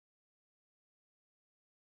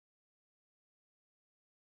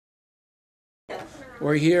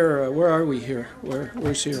We're here. Where are we here?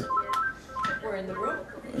 Where's here? We're in the room.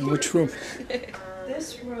 In which room?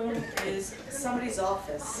 This room is somebody's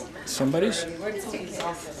office. Somebody's? We're in somebody's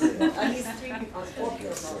office. At least 3 people, 4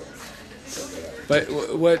 people's office. But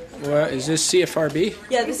what is this CFRB?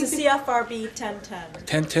 Yeah, this is CFRB 1010.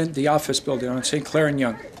 1010, the office building on St. Clair and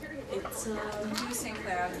Yonge. It's 2 St.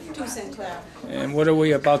 Clair. 2 St. Clair. And what are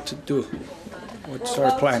we about to do? What's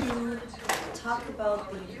our plan? We're about to talk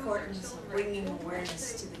about the importance of bringing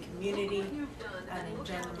awareness to the community and in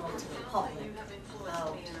general to the public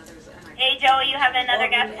about. Hey Joey, you have another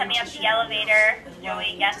guest coming up the elevator.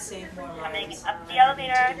 Joey, guest coming up the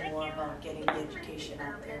elevator. Thank more you. about getting the education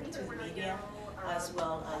out there to the media, as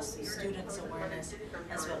well as the students' awareness,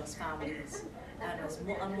 as well as families,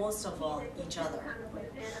 and most of all, each other.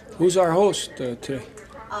 Who's our host today?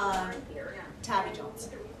 Tabby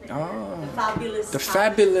Johnson. Ah, The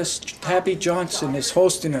fabulous Tabby Johnson is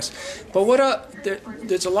hosting us. But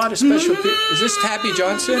there's a lot of special people. Is this Tabby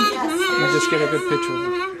Johnson? Yes. Let me just get a good picture of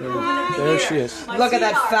her. There she is. Look at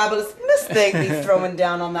that fabulous mistake me throwing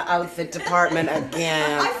down on the outfit department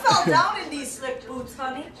again. I fell down in these slick boots,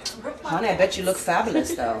 honey. Honey, I bet you look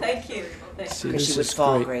fabulous though. Thank you. See, Because this she would is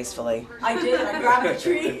fall great. gracefully. I did. I grabbed a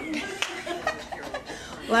tree.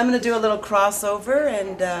 Well, I'm going to do a little crossover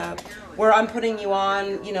and where I'm putting you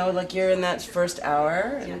on, you know, like you're in that first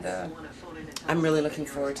hour and I'm really looking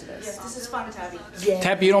forward to this. Yes, this is fun, Tabby. Yeah.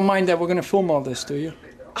 Tabby, you don't mind that we're going to film all this, do you?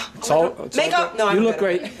 It's all Makeup? No, I'm You look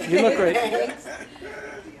good. great. You look great.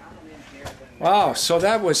 Wow, so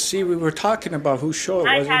that was, see, we were talking about whose show it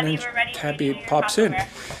Hi, was, Tabby, and then we're ready for Tabby you to pops pop in. over.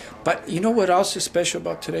 But you know what else is special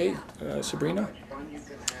about today, Sabrina?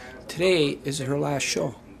 Today is her last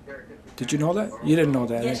show. Did you know that? You didn't know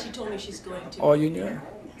that, Yes, eh? she told me she's going to. Oh, you knew?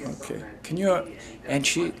 Okay. Can you? And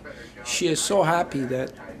she is so happy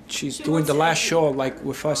that she's doing the last show, like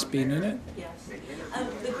with us being in it. Yes.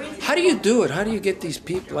 The great thing How do you do it? How do you get these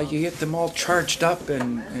people? Like you get them all charged up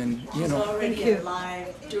and you is know, already a live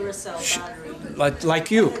Duracell battery. like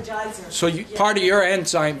you. Energizer. So you, part of your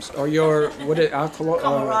enzymes or your alcohol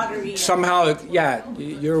Camaraderie. somehow, yeah,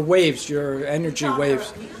 your waves, your energy No, no,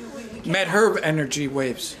 waves we met her energy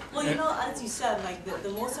waves. Well, you know, as you said, like the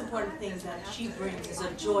most important thing that she brings is a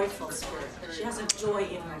joyful spirit. She has a joy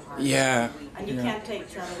in her heart. Yeah. And you yeah. can't take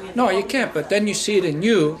that away. No, you can't. But then you see it in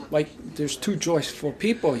you. Like there's two joyful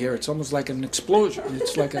people here. It's almost like an explosion.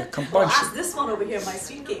 It's like a Well, combustion. ask this one over here, my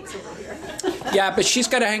sweet cakes over here. Yeah, but she's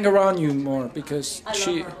got to hang around you more because I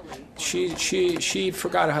she, love she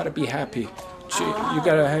forgot how to be happy. You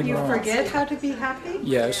got to hang You around. forget how to be happy?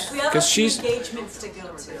 Yes, We have a because few she's. engagements to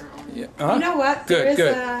go to. Yeah, huh? You know what? Good, There is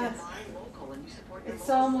good. it's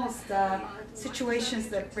almost situations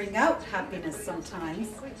that bring out happiness sometimes.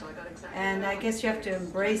 And I guess you have to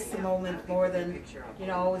embrace the moment more than, you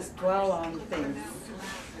know, always dwell on things.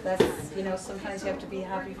 That's, you know, sometimes you have to be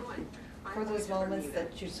happy for those moments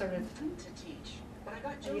that you sort of,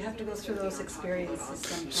 you have to go through those experiences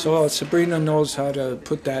sometimes. So Sabrina knows how to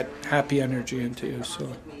put that happy energy into you.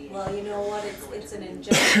 So Well, you know what? It's an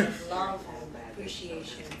injection of love and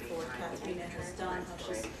appreciation for what Katharina has done, how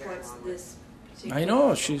she supports this. I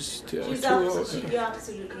know she's She's too.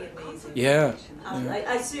 absolutely amazing. Yeah.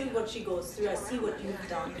 I see what she goes through. I see what you've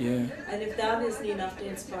done. Yeah. And if that isn't enough to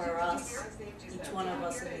inspire us, each one of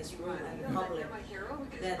us in this room and public,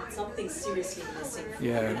 then something's seriously missing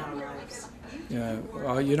Yeah. in our lives. Yeah.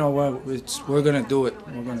 Well, you know what? We're gonna do it.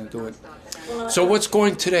 We're gonna do it. Well, So what's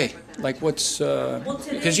going today? Like what's? today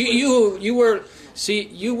Because you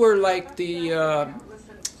were like the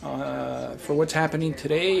for what's happening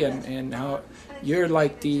today and how you're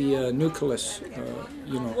like the nucleus.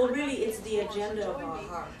 You know. Well, really, it's the agenda of our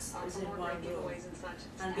hearts is in one room.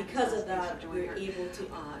 And because of that, we're able to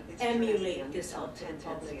emulate this out to the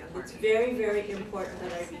public. And it's very, very important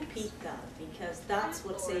that I repeat that because that's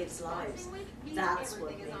what saves lives. That's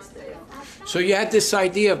what makes the difference. So you had this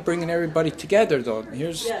idea of bringing everybody together, though.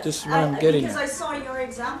 Here's Yes, this is what I'm getting because at. I saw your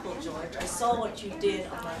example, George. I saw what you did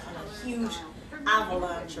on a huge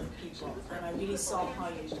avalanche of people, and I really saw how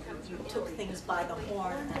you took things by the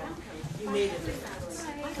horn and you made a difference.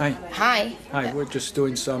 Hi. Hi. Hi. We're just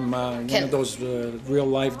doing some one Can- of those real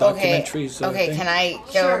life Okay. documentaries. Okay. thing. Can I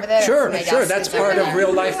go over there? Sure, My sure. desk That's is part over of there.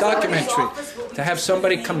 real life documentary. To have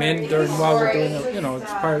somebody come in during while we're doing it, you know,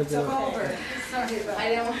 it's part of the. Sorry, but I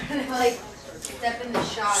didn't want to like step in the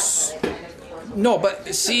shot. But I kind of No,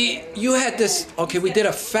 but see, you had this. Okay, we did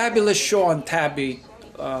a fabulous show on Tabby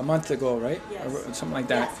a month ago, right? Or something like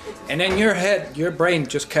that. And then your brain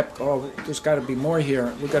just kept, oh, there's got to be more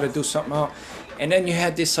here. We got to do something out. And then you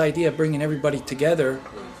had this idea of bringing everybody together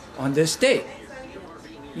on this day.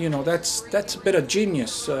 you know, that's a bit of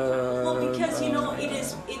genius. Well, because you know, it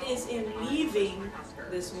is in leaving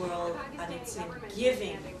this world and it's in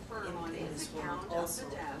giving in this world also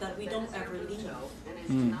that we don't ever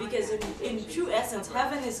leave. Because in true essence,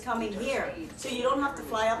 heaven is coming here. So you don't have to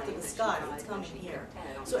fly up to the sky, it's coming here.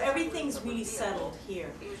 So everything's really settled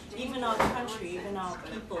here. Even our country, even our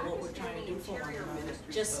people, what we're trying to do for one another.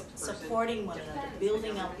 Just supporting one another,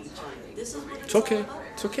 building up each other. This is what it's all about.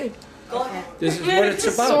 It's okay. Go ahead. This is what it's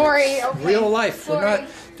about. Sorry, It's okay. real life. Sorry. We're not.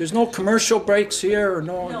 There's no commercial breaks here, or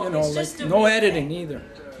no, No, you know, it's like just a no real editing thing. either.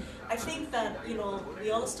 I think that, you know,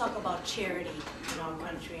 we always talk about charity in our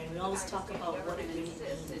country and we always talk about what it really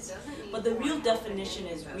means. But the real definition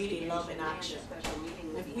is really love in action.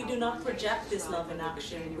 If we do not project this love in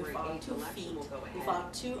action with our 2 feet, with our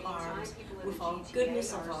 2 arms, with our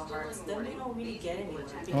goodness of our hearts, then we don't really get anywhere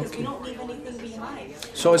because we don't leave anything behind.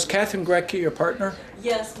 So is Catherine Grecke your partner?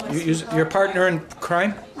 Yes, my Your partner in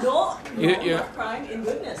crime? No, You- not crime, in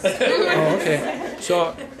goodness. Oh, okay.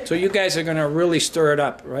 So you guys are gonna really stir it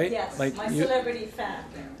up, right? Yes, Like my you, celebrity fan.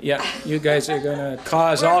 yeah, you guys are gonna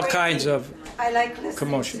cause all kinds of. I like listening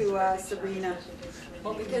Commotion. to Sabrina.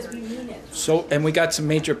 Well, because we mean it. So, and we got some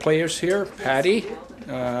major players here, Patty,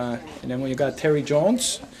 and then we got Terry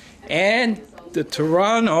Jones, and the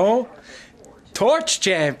Toronto Torch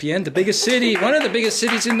Champion, the biggest city, one of the biggest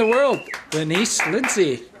cities in the world, Denise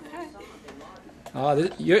Lindsay.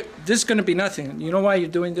 This is going to be nothing. You know why you're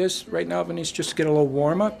doing this right now, Denise? Just to get a little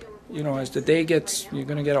warm up. You know, as the day gets, you're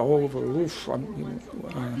going to get a whole roof.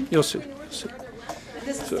 You'll see.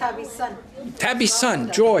 This is Tabby's son. Tabby's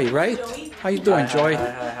son, Joy, right? How you doing, Joy?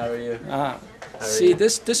 Hi, how are you? See,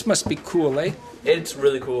 this must be cool, eh? It's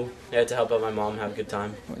really cool. Yeah, to help out my mom have a good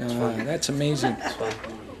time. It's fun. That's amazing. It's fun.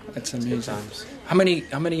 That's Good amazing. times. How many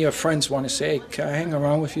of your friends want to say, hey, can I hang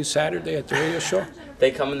around with you Saturday at the radio show? They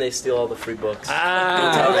come and they steal all the free books.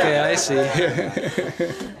 Okay, I see.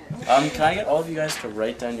 Can I get all of you guys to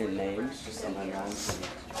write down your names just so my mom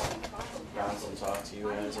can talk to you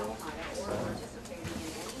guys all?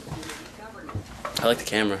 I like the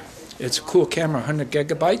camera. It's a cool camera, 100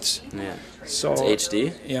 gigabytes. Yeah. So It's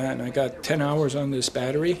HD. Yeah, and I got 10 hours on this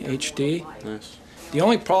battery, HD. Nice. The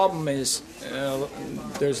only problem is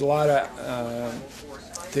there's a lot of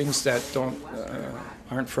things that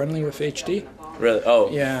aren't friendly with HD. Really? Oh.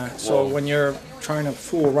 Yeah, so Whoa. when you're trying to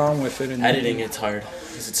fool around with it and Editing, it's hard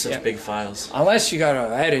because it's such Yeah. big files. unless you got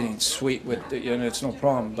an editing suite with it, you know, it's no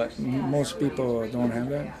problem. But most people don't have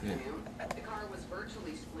that.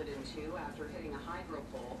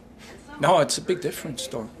 No, it's a big difference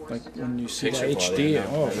though. Like when you see the Picture quality, HD.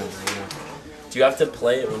 I know. Do you have to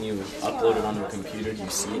play it when you upload it onto a computer? Do you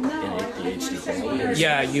see it in the HD quality? or-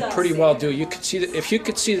 Yeah, you pretty well do. You could see if you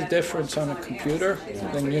could see the difference on a computer,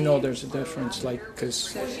 then you know there's a difference. Like,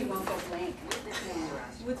 cause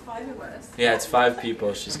Yeah, it's 5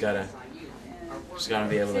 people. She's gotta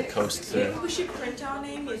be able to coast through. Maybe we should print our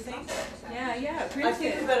name, you think? Yeah, I print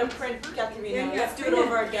think we it. better print Katerina. Yeah, Let's do it print it.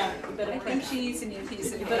 over again. We better I print. think she needs a new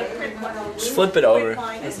piece of You better paper. print one. Just flip it over.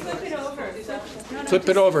 Let's flip it over. flip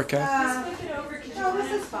it over, Kat. Flip it over. Oh,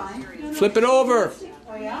 this is fine. Flip it over.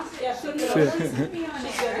 Oh, yeah? Yeah, flip it She's over. be on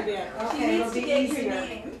She's it. gonna be on. She Okay, it'll needs to be get easier. your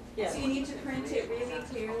name. Yeah. So you need to print it really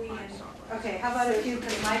clearly and Okay, how about a few,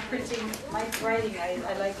 because my printing, my writing,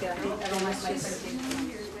 I like that. I don't like my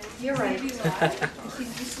printing. You're right. maybe live. She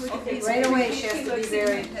just look at these. Right away, she has to be looks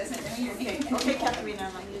very- and doesn't know your name. Okay,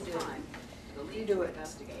 Katerina, you do it. You do it.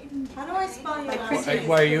 How do I spell your last name?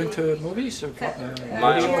 Why are you into movies? Or,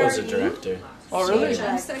 My uncle's a director. oh, really?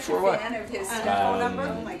 I'm such For a what? fan of his And stuff. phone number?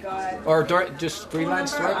 Oh my god. Or just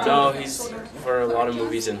freelance director? No, he's for a lot of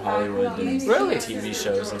movies in Hollywood and Really? TV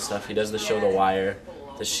shows and stuff. He does the show The Wire,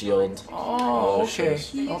 The Shield. Oh, okay.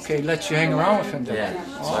 Okay, let you hang around with him then.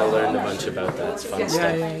 Yeah, so I learned a bunch about that. It's fun Yeah,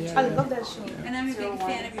 stuff. I love that show. And I'm a big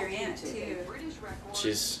fan of your aunt too.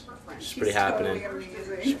 She's pretty happening. Totally She's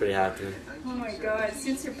amazing. pretty happening. Oh my god,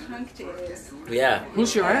 since her punk days. Yeah,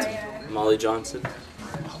 Who's your aunt? Molly Johnson.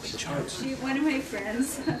 One of my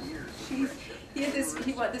friends,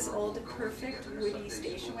 he bought this old perfect woody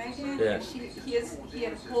station wagon. Yeah. And he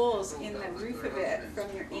had holes in the roof of it from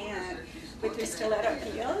your aunt, but they're stiletto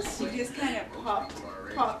heels. She just kind of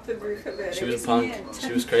popped the roof of it. She It was punk. mint.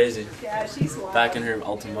 She was crazy. Yeah, she's wild. Back in her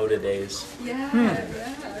Ultimoda days. Yeah, Hmm.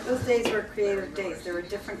 yeah. Those days were creative days. There were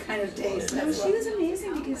different kind of days. No, she was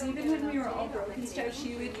amazing because even when we were all broke and stuff,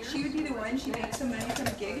 she would be the one. She'd make some money from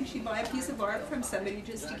a gig and she'd buy a piece of art from somebody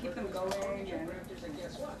just to keep them going. And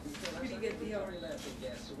pretty good deal.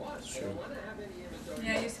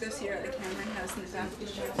 Yeah, I used to go see her at the Cameron House in the back of the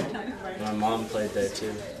shop all the time. My mom played there too,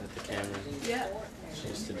 at the camera. Yeah. She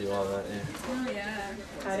used to do all that, yeah. Oh yeah.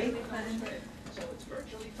 Patty?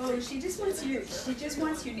 Oh, she just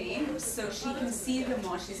wants your names so she can see them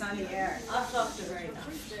while she's on the air. I've talked to her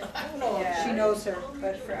enough. Yeah. She knows her,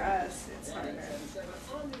 but for us, it's harder.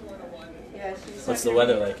 Yeah, she's What's the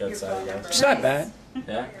weather like outside, guys? It's not bad.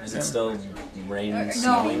 Yeah? Is it still raining, No,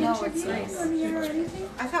 snowing? no, it's nice.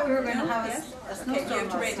 I thought we were going to have a Okay, snowstorm you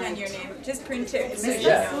have to write last down your night. name. Just print it so she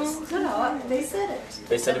Yeah. knows. No, they said it.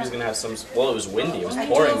 They said it was going to have some, well, it was windy. It was I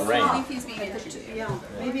pouring don't rain. think he's being interested. Yeah,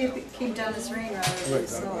 maybe if it came down as rain rather than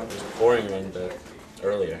snow. It was pouring rain, but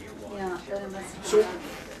earlier. Yeah, then it must have So,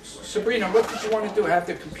 Sabrina, what did you want to do? Have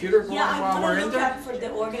the computer going Yeah, while I'm we're gonna in look there? at for the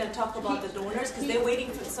organ and talk about the donors, because they're waiting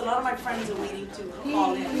for, so a lot of my friends are waiting to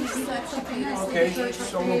call in. Okay,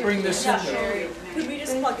 so we'll bring this in Yeah, there. could we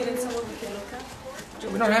just plug it in somewhere we can look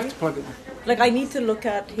at? We don't have to plug it in. Like, I need to look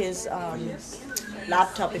at his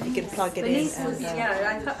laptop, if he can plug it in. Denise was, And,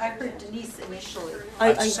 yeah, I heard Denise initially.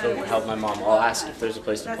 I just don't help my mom. I'll ask if there's a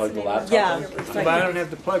place to plug the laptop Yeah, in. But I don't have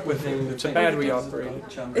the plug with me. It's a battery operated.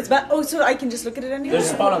 it's bad. Oh, so I can just look at it anyway?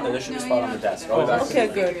 There's a spot on there. There should be a spot on the desk. Oh, that's Okay,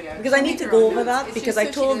 good. Because I need to go over that, because I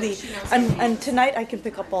told the, and tonight I can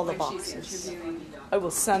pick up all the boxes. I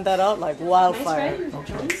will send that out like wildfire.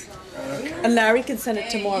 And Larry can send it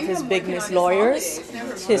to more of his big miss lawyers,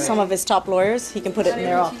 some of his top lawyers. He can put it in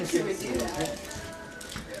their offices.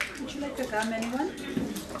 Would you like a gum, anyone?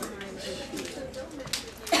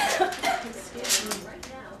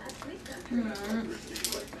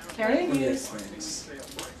 Carrie?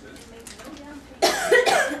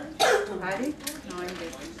 Heidi? No, I'm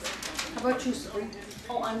good. How about you, Sabrina?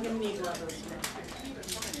 Oh, I'm gonna need one of those.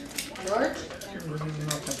 George?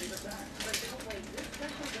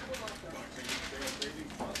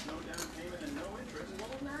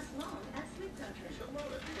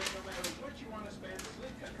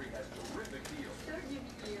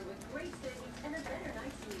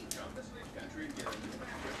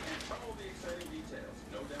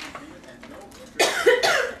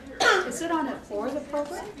 Is it on at 4, the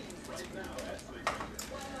program?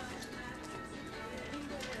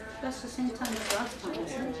 That's the same time as last time,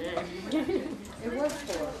 isn't it? It was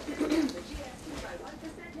 4.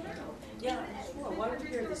 Yeah, well, why don't we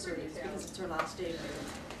hear this early? Because it's her last day.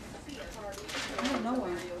 I don't know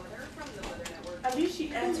why. At least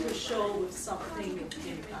she ends her show with something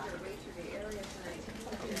impact.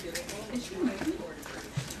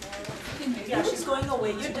 Yeah, she's going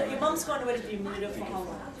away. Your mom's going away to be muted for how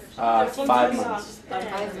long? 5 months.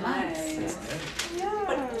 5 months.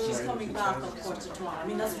 But she's coming back, of course, to Toronto. I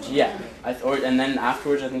mean, that's what she Yeah, and then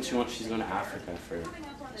afterwards, I think she's going to Africa for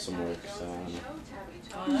some work. So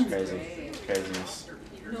I don't know. It's crazy, craziness.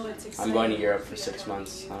 No, it's exciting. I'm going to Europe for 6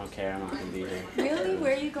 months. I don't care. I'm not going to be here. Really?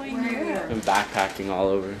 Where are you going I've been backpacking all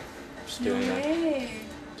over, just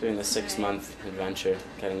doing the 6-month adventure,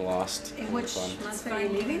 getting lost. In which Fun. month are you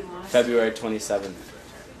leaving? February 27th.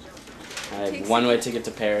 I have one-way ticket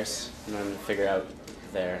to Paris, and then figure out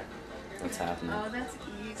there what's happening. Oh, that's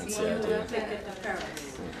That's easy. the idea. Take it to Paris.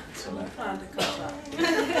 So, Plan to come back.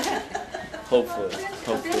 hopefully.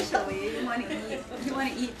 Eventually, you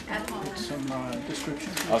want to eat at home. Some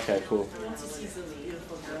description. Okay, cool. Once he sees the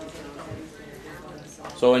beautiful girls and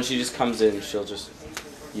everything. So when she just comes in, she'll just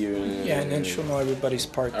Yeah, and then she'll know everybody's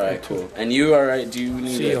part. All right, cool. And you, all right? Do you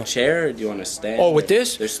need See a you. chair or do you want to stand? Oh, with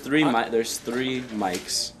this? There's three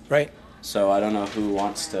mics. Right. So I don't know who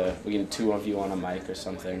wants to. We can 2 of you on a mic or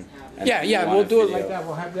something. And Yeah, if you want we'll a do it video- like that.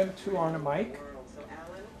 We'll have them 2 on a mic.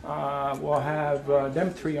 We'll have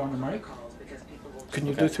them 3 on the mic. Can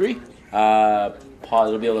you do 3? Paul,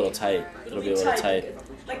 it'll be a little tight. It'll be a little tight.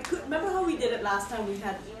 Like, remember how we did it last time? We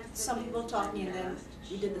had some people talking and then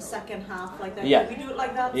we did the second half like that. Yeah. Could we do it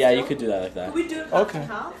like that? Yeah, you still? could do that like that. Could we do it half Okay. and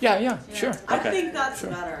half? Yeah, sure. I Okay. think that's Sure.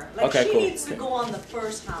 better. Like, Okay, she cool. needs to go on the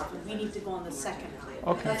first half and we need to go on the second half.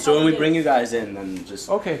 Okay. That's So how when we did bring it. you guys in, then just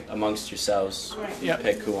Okay. amongst yourselves, Right. Yeah.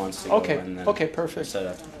 pick who wants to go. Okay. And then Okay, perfect. set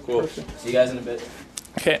up. Cool. Perfect. See you guys in a bit.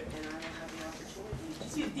 Okay.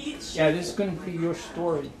 See, these- Yeah, this is going to be your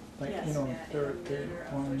story. Like, Yes. you know, they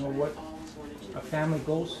want to know what a family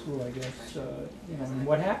goes through, I guess, you know, and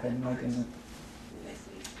what happened. Like, in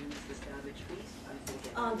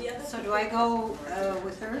the other So do I go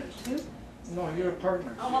with her too? no, you're a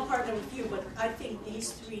partner. I'm a partner with you, but I think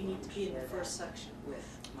these 3 need to be in the first section.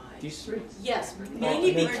 These 3? Yes, and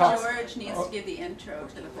mainly then Or because, George needs to give the intro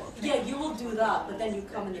to the whole thing. yeah, you will do that, but then you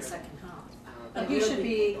come in the second half. But you should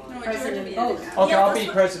be No, present George in will be both. Okay, Yeah, I'll that's be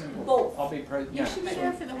what- president. both. I'll be president. You Yeah. should be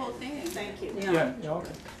there for the whole thing. Thank you. Yeah,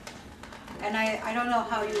 okay. And I don't know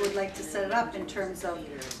how you would like to set it up in terms of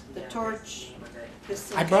the torch.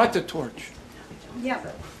 This I brought the torch. Yeah,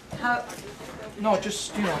 but how, No,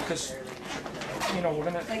 just, you know, because you know, we're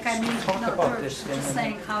gonna Like, I mean, talk no, about we're this thing. just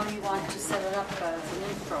saying how you want to set it up as an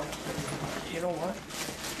intro. You know what?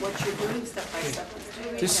 What you're doing step by step.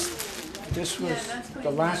 This was the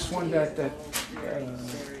last one that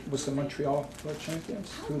was the Montreal Torch Champions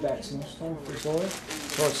through that snowstorm for Zoe.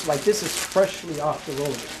 So it's like this is freshly off the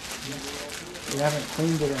road. We haven't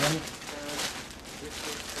cleaned it or anything.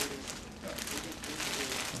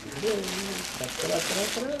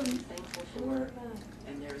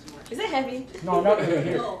 Is it heavy? No, not really.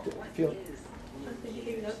 Here, feel.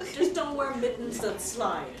 Just don't wear mittens that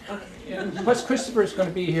slide. Yeah. Plus, Christopher's going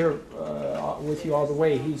to be here with you all the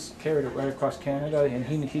way. He's carried it right across Canada, and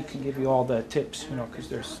he can give you all the tips, you know, because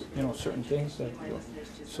there's, you know, certain things that.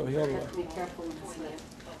 So he'll. Be careful when it's lit.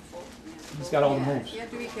 He's got all the moves. You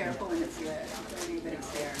have to be careful when it's lit. If anybody's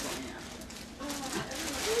there.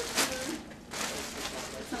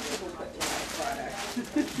 Some people put live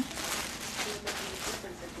product.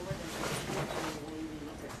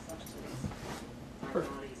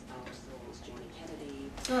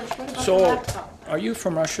 So, are you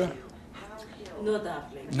from Russia? No,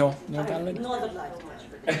 darling. No, no, darling. No other lifetime.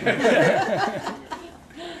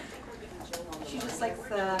 She just likes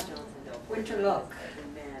the winter look.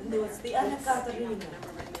 No, it's the Anna Katarina.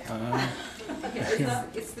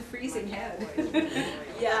 It's the freezing head.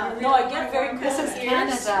 Yeah, no, I get very cold This is ears.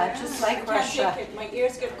 Canada, just like I can't Russia. take it. My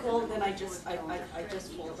ears get cold, then I just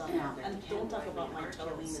fall down. And don't talk about my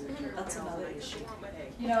toes. That's another issue.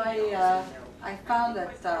 You know, I found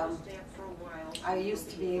that I used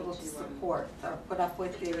to be able to support or put up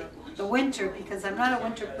with the winter because I'm not a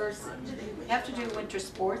winter person. You have to do winter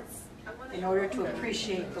sports in order to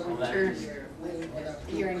appreciate the winter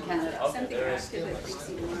here in Canada. Something active that makes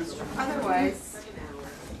you monster. Otherwise,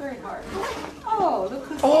 very hard. Oh, look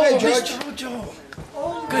who's Oh, Hi, George. George.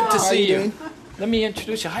 Good to How see you you. doing? Let me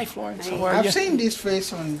introduce you. Hi, Florence. How are I've you? seen this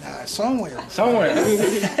face on somewhere. Somewhere.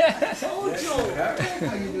 Oh, Joe.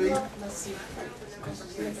 How you doing?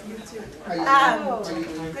 How you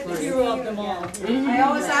doing? Hero of them all. I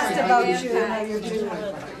always asked about you and how you're doing.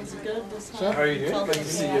 It's good. This How are you doing? Good to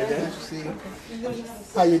see you again. See you.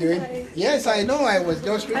 How you doing? Yes, I know. I was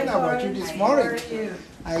just reading about you this morning.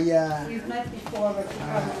 We've met before, but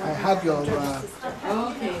I had your okay.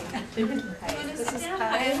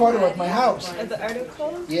 photo at my house. The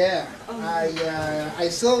article? Yeah, I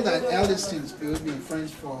saw that Elliston's we've been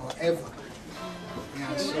friends forever.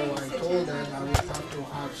 Yeah, so I told her I would have to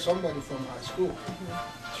have somebody from her school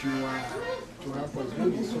to help us do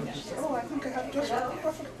this. So she said, oh, I think I have just a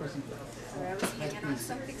perfect person.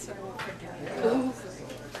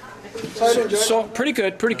 So pretty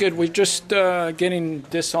good, pretty good. We're just getting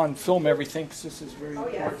this on film, everything, 'cause this is very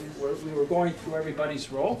important. We were going through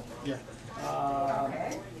everybody's role. Yeah.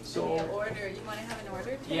 So Order. You want to have an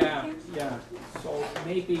order? yeah, yeah. So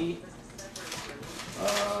maybe. No,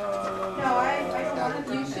 I don't want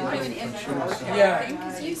to You should do an intro. Yeah.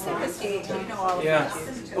 Because you set the stage. You know all of Yeah.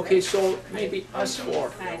 this. Okay, so maybe us four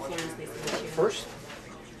first,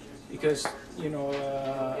 because you know.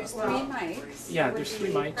 There's 3 mics. Yeah, there's 3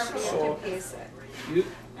 mics. So Pace it.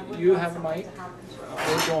 you have a mic,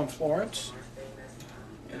 Virgil and Florence,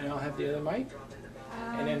 and I'll have the other mic.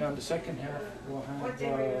 And then on the second half, we'll have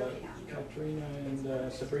Katrina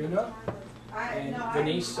and Sabrina, and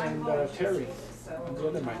Denise and Terry on the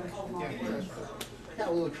other mic. Yeah,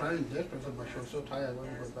 we were trying this, but she was so tired when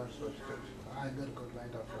we got back, so I got a good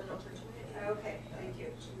lined up for her. Okay, thank you.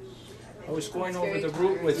 I was going over the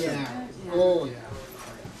route with them. Yeah. Oh, yeah.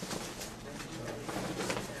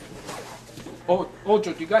 Oh,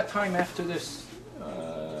 Joe, you got time after this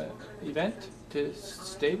event to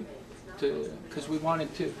stay? Because we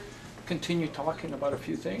wanted to continue talking about a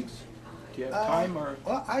few things. Do you have time or?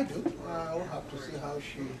 Well, I do. We'll have to see how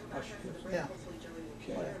she yeah.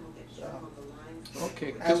 Okay. So,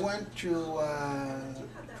 Okay. I went to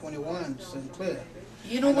 21 St. Clair.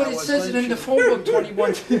 You know And what I it was says it going in the to- phone book, 21.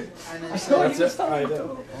 And I said, That's it. I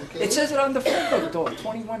know. okay. It says it on the phone book, though.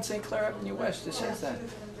 21 St. Clair Avenue West. It says that.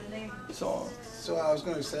 So I was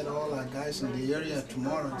going to send all our guys in the area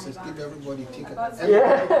tomorrow and just give everybody tickets.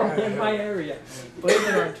 in my area. Believe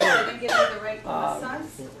it or not.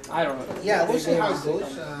 I don't know. Yeah, we'll see how it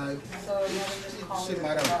goes. So It's a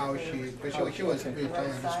matter of how she was pretty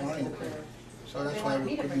tired this morning. So that's why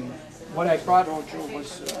we couldn't. What I brought, Joe,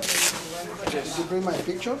 was Did this. you bring my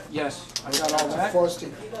picture? Yes, I got all that.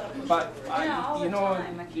 Frosty. But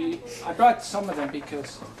I brought some of them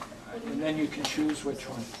because, and then you can choose which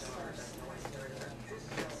one.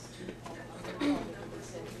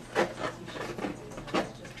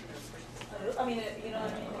 I mean, you know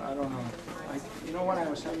what I mean? I don't know. You know what? I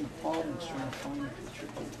was having problems trying to find a picture.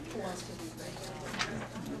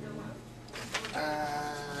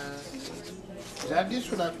 This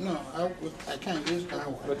would have, no, I can't use that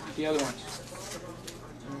one. But the other ones.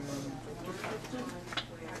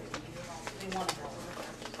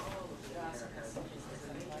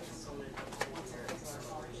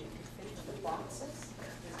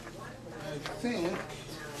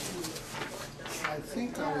 I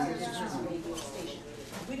think I will use this one.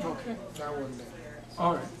 Okay, that one there.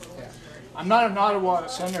 All right. Yeah. I'm not an Ottawa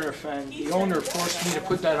Senator fan. The owner forced me to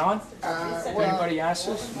put that on. If anybody asks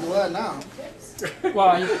us. You are now.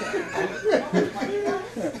 Well,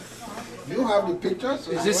 You have the pictures.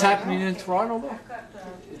 is this happening in Toronto though?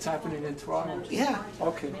 It's happening in Toronto. Yeah.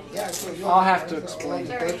 Okay. Yeah. So I'll have to explain.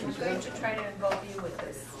 I'm going to try to involve you with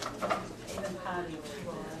this. Even Patty.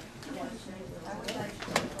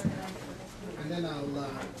 And then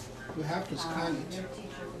we have to scan it.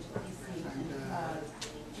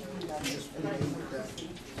 And just put it in with that.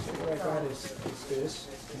 So what I got is this.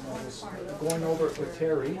 And I was going over it with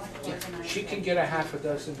Terry. She can get a half a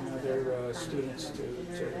dozen other students to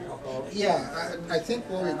help out. Yeah, I think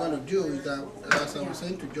what we're going to do is that, as I was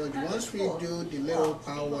saying to George, once we do the little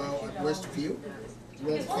powwow at Westview,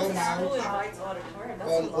 we'll come out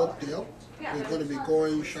on Oakdale. We're going to be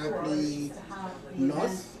going sharply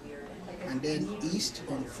north, and then east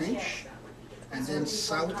on Finch, and then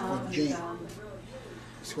south on Jane.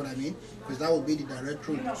 See what I mean? Because that will be the direct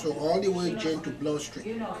route. So all the way Jane to Bloor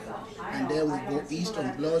Street, and then we go east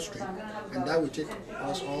on Bloor Street, and that will take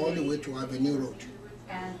us all the way to Avenue Road,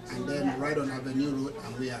 and then right on Avenue Road,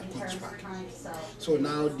 and we are at Queen's Park. So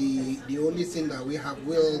now the only thing that we have,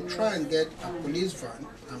 we'll try and get a police van.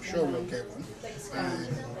 I'm sure we'll get one, and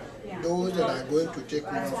those that are going to take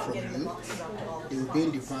over from you, they will be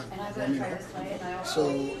in the van warming up. So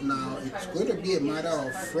now it's going to be a matter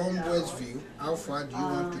of from Westview, how far do you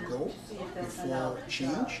want to go before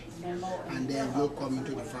change, and then you'll come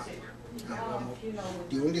into the van and warm up.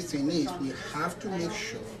 The only thing is we have to make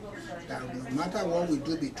sure that no matter what we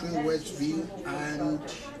do between Westview and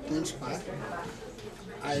Queen's Park,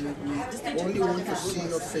 I only want to see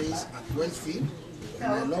your face at Westview,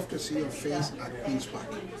 and I love to see your face at Queen's Park.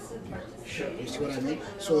 You see what I mean?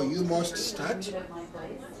 So you must start.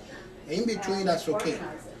 In between, that's okay.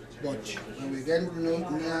 But when we get near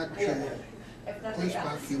to Queen's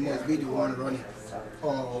Park, you must be the one running.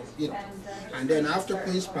 Or, you know. And then after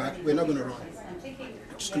Queen's Park, we're not going to run.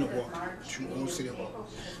 We're just going to walk to Old City Hall.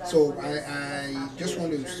 So I just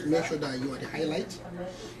want to make sure that you are the highlight.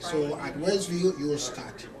 So at Westview, you will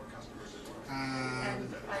start. I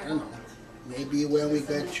don't know. Maybe when we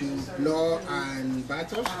get to Bloor and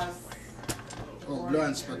Bathurst, or Bloor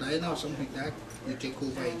and Spadina or something like that, you take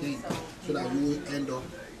over again, so that you will end up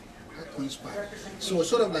at Queen's Park. So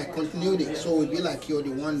sort of like continuity, so it will be like you're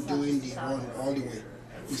the one doing the run all the way.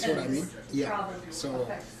 You see what I mean? Yeah.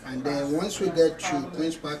 So, and then once we get to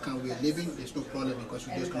Queen's Park and we're leaving, there's no problem because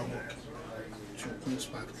we're just going to walk to Queen's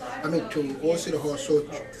Park. I mean, to Old City Hall. So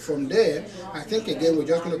from there, I think again, we're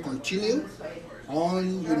just going to continue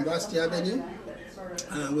on University Avenue,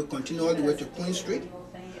 and we continue all the way to Queen Street,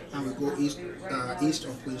 and we go east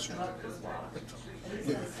of Queen Street.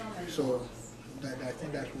 Yeah. So I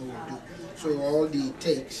think that's what we'll do. So all the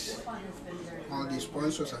takes, all the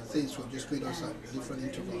sponsors and things will just meet us at different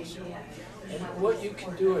intervals. And what you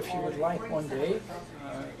can do if you would like one day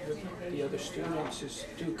with the other students is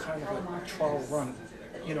do kind of a trial run.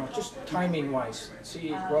 You know, just timing wise,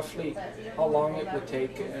 see roughly how long it would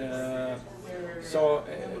take.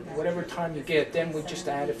 Whatever time you get, then we just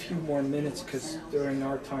add a few more minutes, because during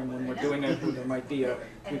our time when we're doing it, there might be a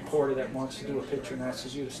reporter that wants to do a picture and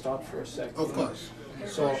asks you to stop for a second. Of course.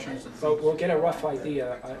 So, but we'll get a rough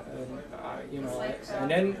idea, you know, and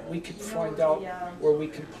then we could find out where we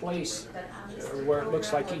can place, where it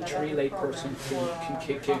looks like each relay person can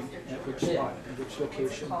kick in at which spot, at which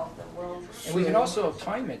location. And we can also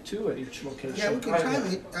time it too at each location. Yeah, we can time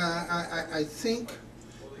it. I think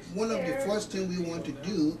one of the first things we want to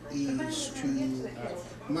do is to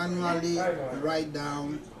manually write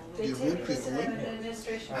down the route we're going,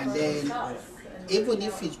 and then even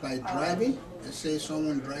if it's by driving, let's say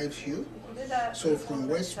someone drives you, so from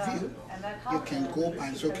Westview, you can go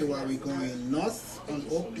and say, okay, well, we're going north on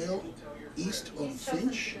Oakdale, east on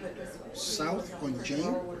Finch, south on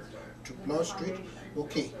Jane, to Bloor Street.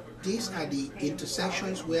 Okay, these are the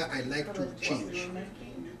intersections where I like to change.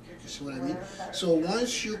 You see what I mean? So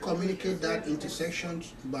once you communicate that intersection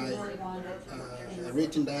by a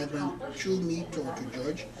written diagram to me or to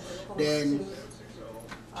George, then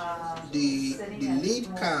the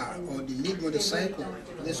lead car or the lead motorcycle,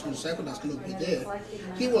 this motorcycle that's going to be there,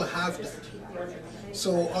 he will have that.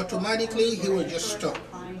 So automatically he will just stop.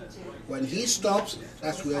 When he stops,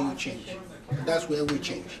 that's where you change. That's where we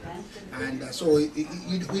change. And so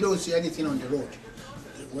we don't see anything on the road.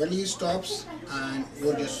 When he stops and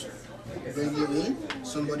we'll just bring you in,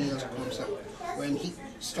 somebody else comes out. When he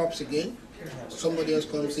stops again, somebody else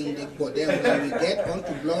comes in. But then when we get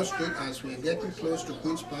onto Bloor Street, as we're getting close to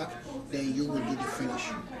Queen's Park, then you will do the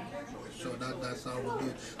finish. So that's how we do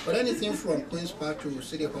it. But anything from Queen's Park to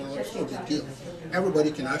City Hall, it's no big deal.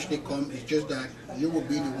 Everybody can actually come. It's just that you will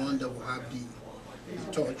be the one that will have the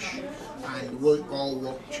torch, and we'll all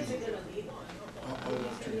walk to.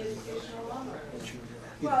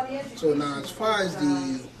 So now, as far as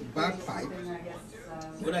the bagpipe,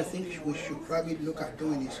 what I think we should probably look at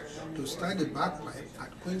doing is to start the bagpipe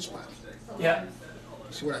at Queen's Park. Yeah.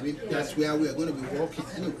 See what I mean? That's where we are going to be walking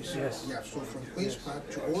anyways. Yes. Yeah, so from Queen's Park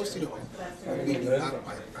to Old City Hall will be the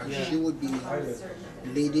bagpipe. And she would be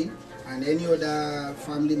leading, and any other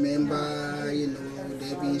family member, you know,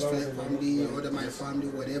 Debbie's family, or my family,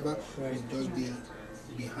 whatever, will just be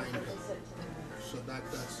behind her. So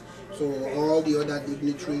that's so all the other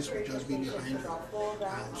dignitaries will just be behind her.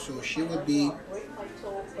 And so she would be,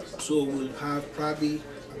 so we'll have probably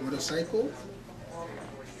a motorcycle,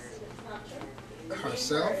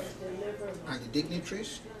 herself and the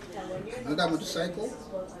dignitaries, another motorcycle,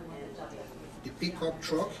 the pickup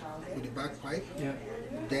truck with the bagpipe,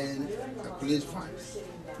 then a police van.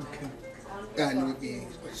 Okay. And it will be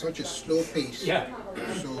such a slow pace. Yeah.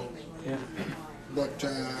 So, yeah. But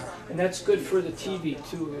and that's good for the TV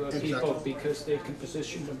too, exactly. people, because they can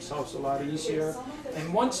position themselves a lot easier.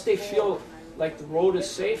 And once they feel like the road is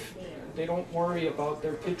safe, they don't worry about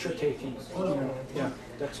their picture taking. Yeah,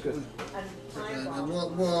 that's good.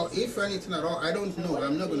 well, if anything at all, I don't know.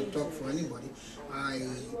 I'm not going to talk for anybody.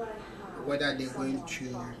 Whether they're going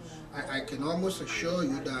to, I can almost assure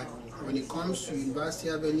you that when it comes to University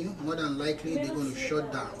Avenue, more than likely they're going to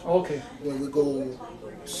shut down. Okay. When we go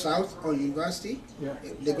south on University,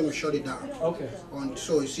 they're going to shut it down. Okay.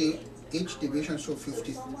 So you see, each division, so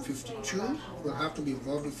 52 will have to be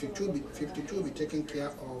involved. 52 will be taken care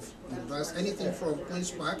of University. Anything from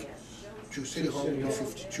Queen's Park to City Hall will be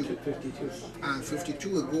 52. And 52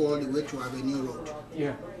 will go all the way to Avenue Road.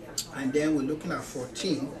 Yeah. And then we're looking at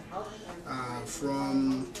 14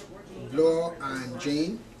 from Bloor and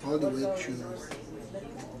Jane all the way to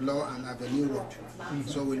Bloor and Avenue Road.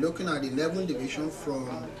 So we're looking at 11 division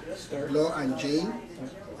from Bloor and Jane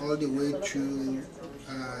all the way to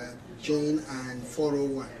Jane and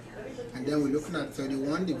 401. And then we're looking at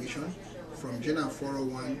 31 division from Jane and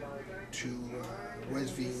 401 to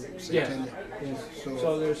Westview, Centennial. Yes.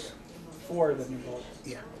 So there's 4 of them involved.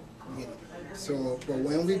 Yeah. So, but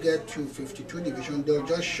when we get to 52 division, they'll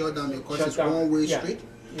just shut down because it's one-way street.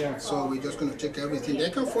 Yeah. So we're just going to take everything. They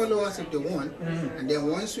can follow us if they want. And then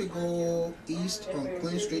once we go east on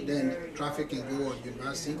Queen Street, then traffic can go on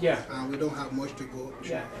University. Yeah. And we don't have much to go to.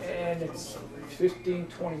 Yeah, and it's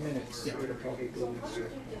 15-20 minutes. Yeah. It'll probably be.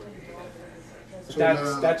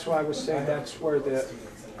 So that's why I was saying that's where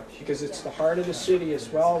because it's the heart of the city as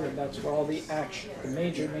well, and that's where all the action, the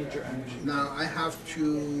major action. Now I have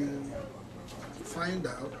to find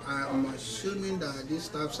out. I'm assuming that this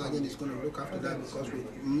staff sergeant is going to look after that because we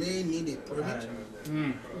may need a permit.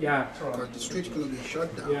 Yeah. Because the street's going to be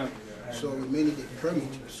shut down. Yeah. So we may need a permit.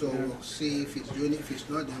 So we'll see if he's doing it. If it's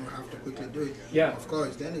not, then we'll have to quickly do it. Yeah. Of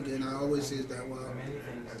course, then again, I always say that, well,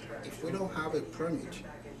 if we don't have a permit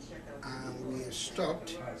and we are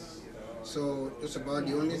stopped, so just about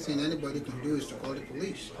the only thing anybody can do is to call the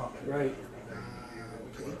police. Right.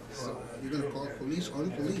 Okay, so you're going to call police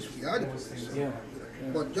on police. We are the police. Yeah.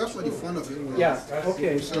 But just for the fun of it,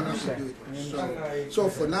 okay. we still have to do it. So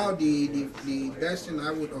for now, the best thing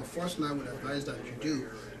I would, or first thing I would advise that you do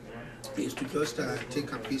is to just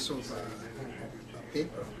take a piece of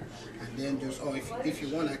paper and then just, or if you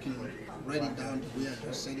want, I can write it down the way I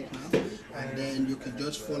just said it now, and then you can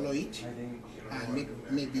just follow it and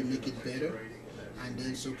maybe make it better. And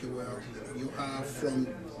then it's okay, well, you have from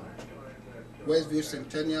Westview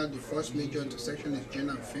Centennial, the first major intersection is Jane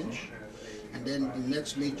and Finch, and then the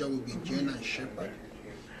next major will be Jane and Shepherd,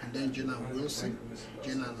 and then Jane and Wilson,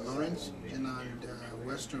 Jane and Lawrence, Jane and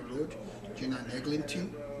Western Road, Jane and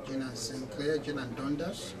Eglinton, Jane and St. Clair, Jane and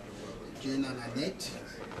Dundas, Jane and Annette,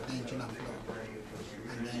 then Jane and Bloor.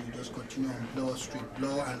 And then you just continue on Bloor Street,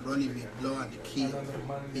 Bloor and Runnymede, Bloor and Key,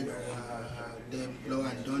 then Bloor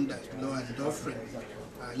and Dundas, Bloor and Dufferin.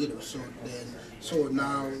 So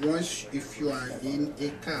now once if you are in a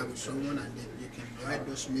car with someone and then you can ride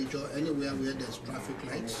those major anywhere where there's traffic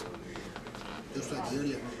lights, just like the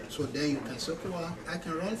area. So then you can say, okay, well, I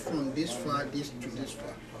can run from this far, this to this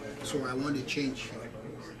far. So I want to change here.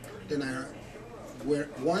 Then where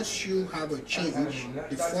once you have a change,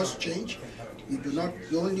 the first change, you do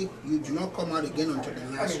not come out again until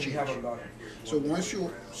the last change. So once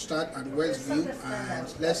you start at Westview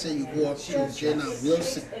and let's say you go up to Jenna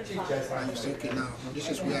Wilson and you say, okay, now this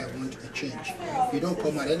is where I want a change. You don't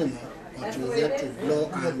come out anymore until you get to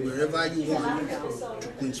Law and wherever you want to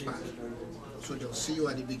Queen's Park. So they'll see you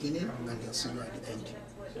at the beginning and they'll see you at the end.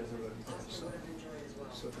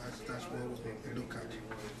 So that's what we'll look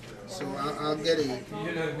at. So I'll get a.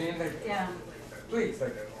 Yeah. Please.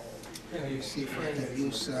 See if I can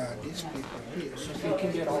use this paper here. So if you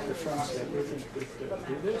can get all the friends that we think could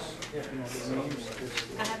do this, you know, the names.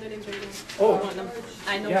 I have the names right now. Oh,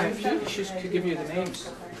 I know yeah, them. she could give you the names.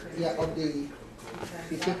 Yeah, of the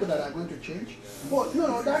people that are going to change. Well,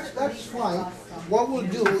 no, that's fine. What we'll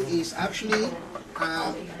do is actually,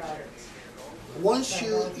 once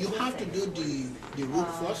you have to do the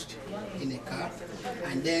route first in a car,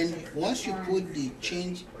 and then once you put the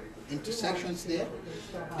change intersections there,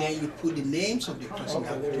 then you put the names of the person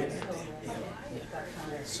that will do that there.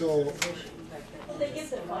 Yeah. So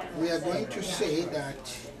we are going to say that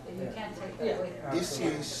this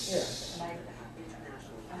is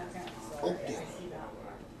Oakdale.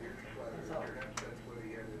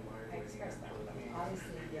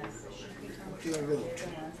 Oakdale Road.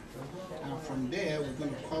 And from there we're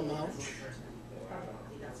going to come out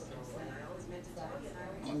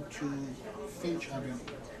onto Finch Avenue.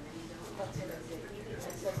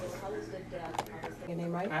 Your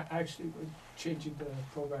name right? Actually, we're changing the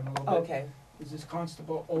program a little bit. Okay. This is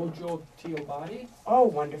Constable Ojo Tiobati Oh,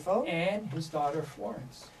 wonderful. and his daughter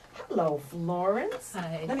Florence. Hello, Florence.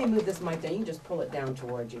 Hi. Let me move this mic down. You can just pull it down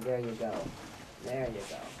towards you. There you go. There you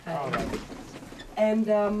go. Hi. All right.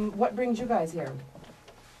 And what brings you guys here?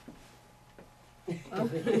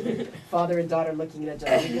 Father and daughter looking at each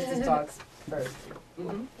other. Who gets to talk first?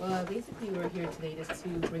 Mm-hmm. Well, basically we're here today just to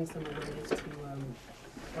bring some awareness to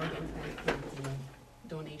organ transplant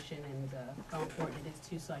donation and how important it is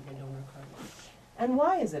to sign your donor card. And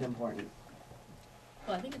why is it important?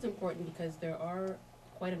 Well, I think it's important because there are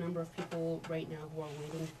quite a number of people right now who are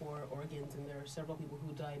waiting for organs, and there are several people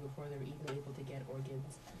who die before they're even able to get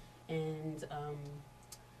organs. And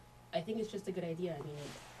I think it's just a good idea. I mean,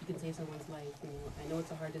 you can save someone's life. You know, I know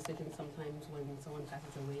it's a hard decision sometimes when someone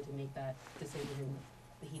passes away to make that decision in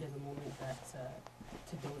the heat of the moment that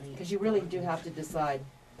to donate. Because you really do have to decide.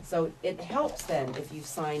 So it helps then if you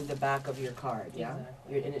signed the back of your card, yeah?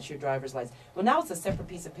 Exactly. And it's your driver's license. Well, now it's a separate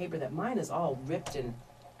piece of paper that mine is all ripped and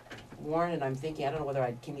worn, and I'm thinking, I don't know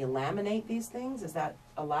whether can you laminate these things? Is that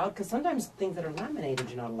allowed? Because sometimes things that are laminated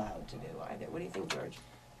you're not allowed to do either. What do you think, George?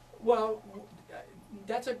 Well,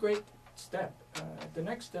 that's a great step. The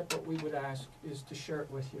next step, what we would ask is to share it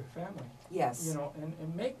with your family. Yes. You know,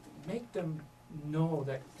 and make them know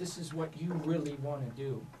that this is what you really want to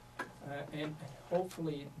do. And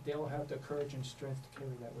hopefully they'll have the courage and strength to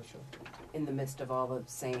carry that with them. In the midst of all the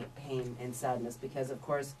same pain and sadness, because of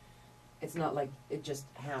course, it's not like it just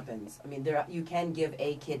happens. I mean, you can give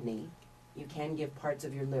a kidney, you can give parts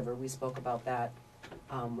of your liver. We spoke about that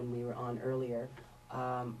when we were on earlier.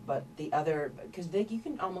 But the other, because you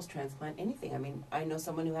can almost transplant anything. I mean, I know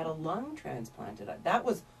someone who had a lung transplanted. That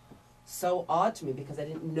was so odd to me because I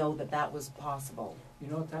didn't know that that was possible. You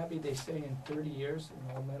know, Tabby, they say in 30 years,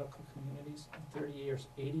 in all medical communities, in 30 years,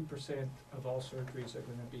 80% of all surgeries are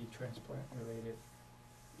going to be transplant related.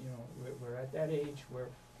 You know, we're at that age where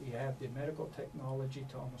we have the medical technology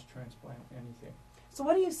to almost transplant anything. So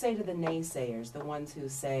what do you say to the naysayers, the ones who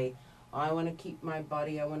say, I want to keep my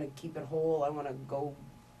body, I want to keep it whole, I want to go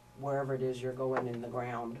wherever it is you're going in the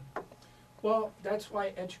ground? Well, that's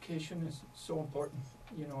why education is so important.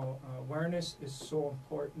 You know, awareness is so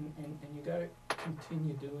important, and you got to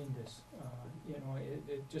continue doing this. You know,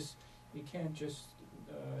 you can't just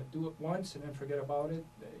do it once and then forget about it.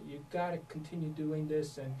 You got to continue doing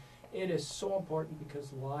this, and it is so important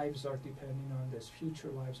because lives are depending on this. Future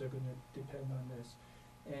lives are going to depend on this,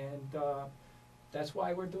 and that's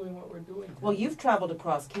why we're doing what we're doing. Well, you've traveled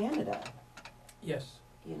across Canada. Yes.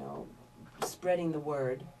 You know, spreading the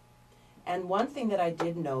word. And one thing that I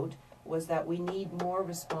did note was that we need more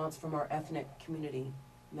response from our ethnic community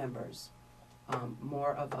members.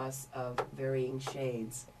 More of us of varying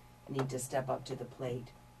shades need to step up to the plate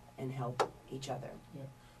and help each other. Yeah.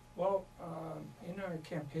 Well, in our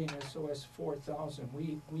campaign SOS4000,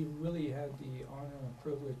 we really had the honor and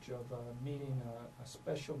privilege of meeting a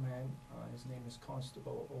special man. His name is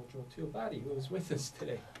Constable Ojo Tiobati, who is with us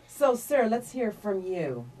today. So, sir, let's hear from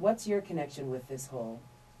you. What's your connection with this whole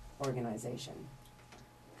organization?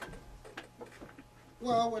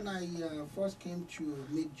 Well, when I first came to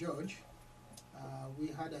meet George, we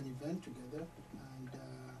had an event together,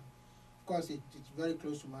 course, it's very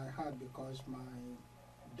close to my heart because my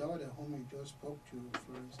daughter, whom you just spoke to,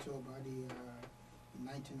 Florence Tobadi, in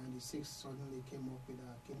 1996, suddenly came up with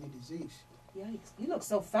a kidney disease. Yikes! You look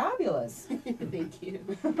so fabulous. Thank you.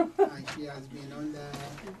 And she has been under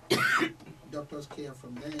doctor's care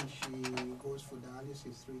from then. She goes for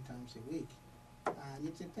dialysis 3 times a week. And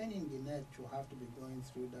it's a pain in the neck to have to be going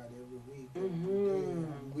through that every week. Every day.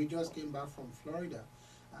 We just came back from Florida.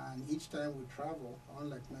 And each time we travel,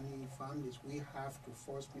 unlike many families, we have to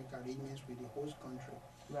first make arrangements with the host country.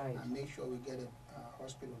 Right. And make sure we get a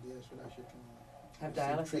hospital there so that she can Have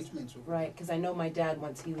dialysis. Treatments over Right, because I know my dad,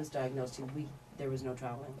 once he was diagnosed, there was no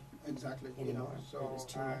traveling exactly anymore. So it was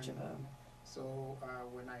too much of a... So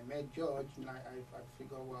when I met George, I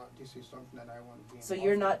figured, well, this is something that I want to be So involved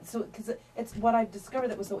you're in. not, so, because it's what I've discovered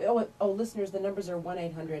that was so, listeners, the numbers are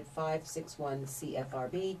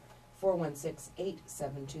 1-800-561-CFRB,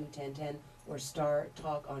 416-872-1010, or Star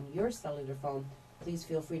Talk on your cellular phone. Please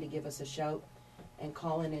feel free to give us a shout and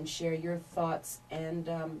call in and share your thoughts and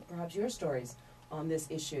perhaps your stories on this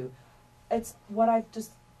issue. It's what I've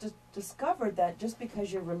just discovered, that just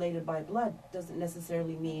because you're related by blood doesn't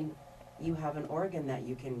necessarily mean you have an organ that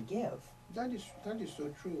you can give. That is so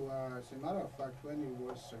true. As a matter of fact, when it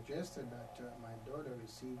was suggested that my daughter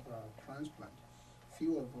receive a transplant,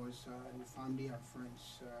 few of us, the family and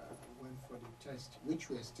friends, went for the test, which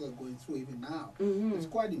we're still going through even now. It's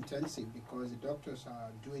quite intensive because the doctors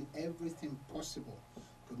are doing everything possible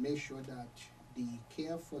to make sure that the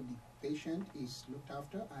care for the patient is looked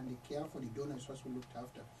after and the care for the donor is also looked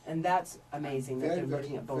after. And that's amazing that they're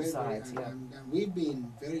looking at both sides. And we've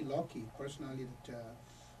been very lucky personally that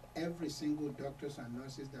every single doctors and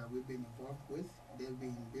nurses that we've been involved with, they've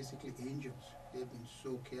been basically angels. They've been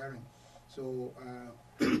so caring. So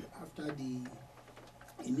after the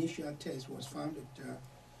initial test was found that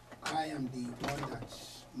I am the one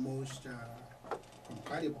that's most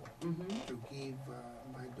compatible to give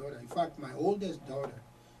my daughter. In fact, my oldest daughter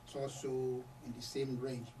is also in the same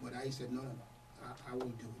range, but I said, no, I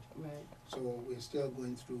will do it. Right. So we're still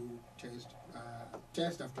going through test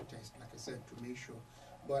after test, like I said, to make sure.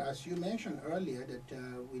 But as you mentioned earlier, that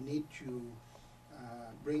we need to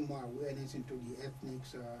bring more awareness into the ethnic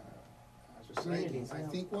society. I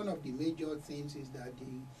think one of the major things is that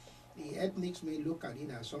the ethnics may look at it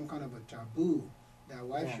as some kind of a taboo. That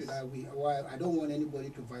why should I don't want anybody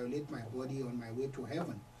to violate my body on my way to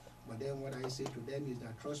heaven. But then what I say to them is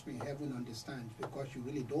that trust me, heaven understands, because you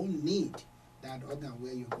really don't need that organ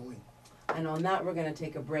where you're going. And on that, we're going to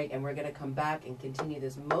take a break, and we're going to come back and continue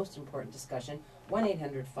this most important discussion.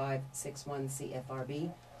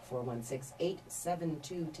 1-800-561-CFRB,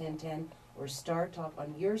 416-872-1010, or Star Talk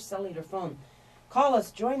on your cellular phone. Call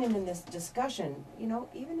us, join in this discussion. You know,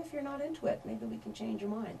 even if you're not into it, maybe we can change your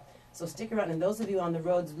mind. So stick around, and those of you on the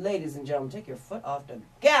roads, ladies and gentlemen, take your foot off the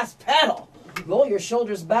gas pedal. Roll your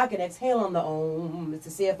shoulders back and exhale on the Om. It's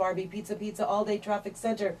the CFRB Pizza All Day Traffic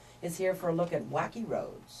Center is here for a look at wacky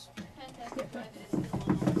roads.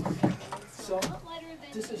 So,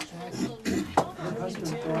 this is Jackie. My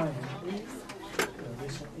husband Brian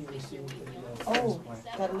recently received a transplant.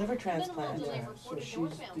 Got a liver transplant. Yeah, so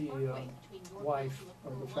she's the wife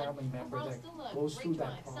of the family member that goes through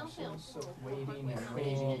that process of waiting and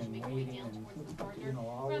waiting and waiting, and you know,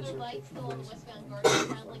 hours are taking place.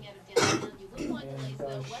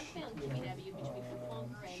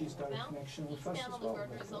 She's got a connection with us as well,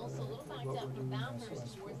 with what we're doing at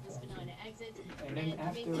SOS 4000. And then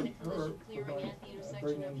after her, we're going to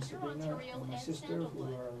bring in Sabrina and my sister, who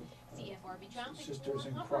are sisters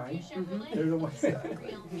in crime. They're the ones.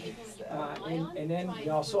 And then we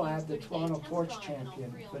also have the Toronto Torch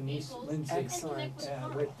Champion, Denise Lindsay,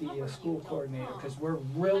 with the school coordinator, because we're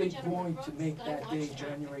really going to make that day,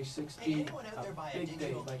 January 16th, a big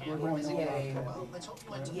day. Like, we're going all out.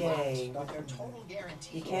 Yay.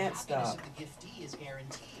 You can't stop. The giftee is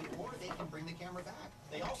guaranteed, or they can bring the camera back.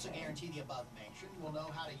 They also guarantee the above mentioned will know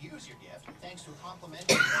how to use your gift thanks to a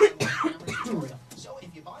complimentary camera tutorial. So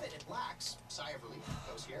if you bought it at Black's, sigh of relief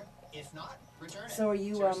goes here. If not, return it. So are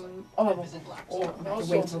you, wait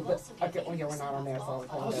till the, okay, oh yeah, we're not on there, so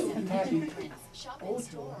Also, Tabby,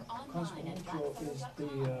 Constable Ojo is the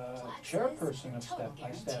chairperson of Step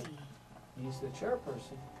by Step. He's the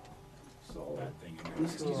chairperson. So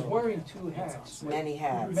he's wearing 2 hats. Many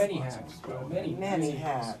hats. Many hats. Many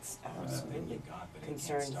hats. Absolutely.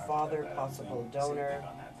 Concerned father, possible donor,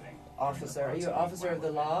 officer. Are you an officer of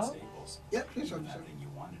the law? Yep, police officer.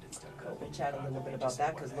 We'll chat a little bit about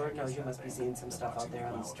that, because Lord knows you must be seeing some stuff out there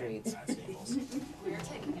on the streets. We're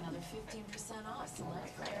taking another 15% off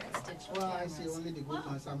select clearance digital Well, I cameras. see only the good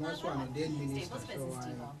ones. I'm also an ordained minister,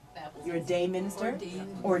 so You're a day minister?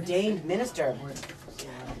 Ordained. Ordained minister.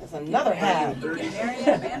 That's another hat. You can marry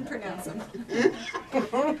them and pronounce them.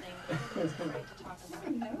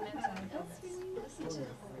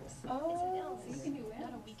 Oh, so you can do it.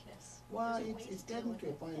 not a weakness. Well, it's getting to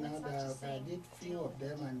a point now that I did few of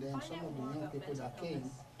them, and then some of the young people that came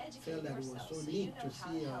felt that it was so neat to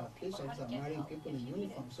see police officers marrying people in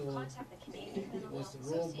uniform. So it was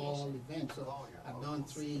a roll ball event. So I've done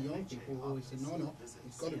 3 young people who said, no,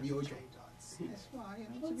 it's got to be Ojo. That's why,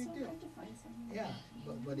 it's a big deal. Yeah,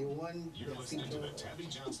 but the one You're that listening to the featured, Tabby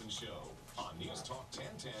Johnson Show on News Talk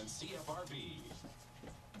 1010 CFRB.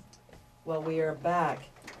 Well, we are back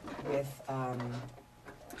with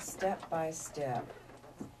Step by Step.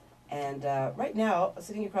 And right now,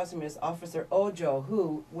 sitting across from me is Officer Ojo,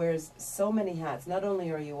 who wears so many hats. Not only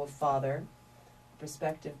are you a father,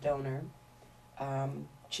 prospective donor,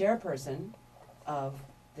 chairperson of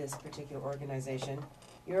this particular organization,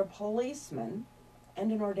 you're a policeman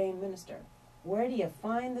and an ordained minister. Where do you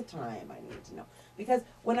find the time? I need to know. Because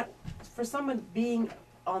for someone being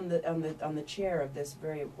on the chair of this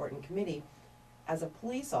very important committee, as a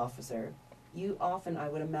police officer, you often, I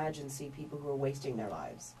would imagine, see people who are wasting their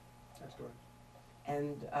lives. that's correct.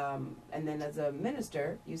 And then as a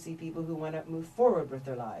minister, you see people who want to move forward with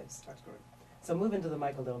their lives. That's correct. So move into the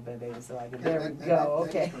mic a little bit, baby, so I can, there we go,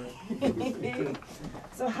 okay.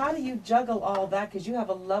 So how do you juggle all that? Because you have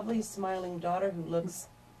a lovely smiling daughter who looks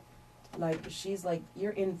like she's like,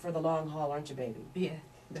 you're in for the long haul, aren't you, baby? Yeah.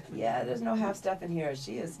 Yeah, there's no half step in here.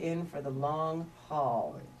 She is in for the long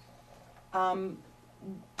haul.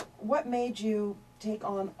 What made you take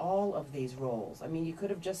on all of these roles? I mean, you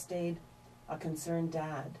could have just stayed a concerned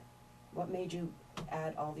dad. What made you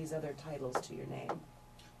add all these other titles to your name?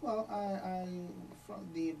 Well, I from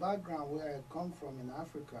the background where I come from in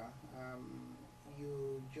Africa,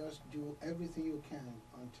 you just do everything you can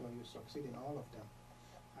until you succeed in all of them.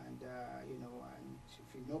 And, and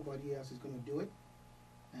if nobody else is going to do it,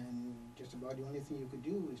 and just about the only thing you could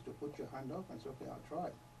do is to put your hand up and say, okay, I'll try.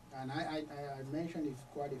 And I mentioned it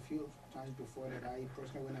quite a few times before that I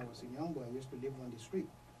personally, when I was a young boy, I used to live on the street.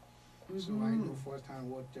 So I know firsthand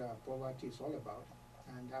what poverty is all about.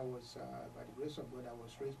 And that was, by the grace of God, I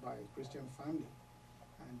was raised by a Christian family.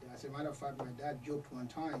 And as a matter of fact, my dad joked one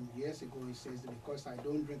time, years ago, he says that because I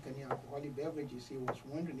don't drink any alcoholic beverages, he was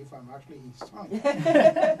wondering if I'm actually his son.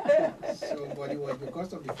 But it was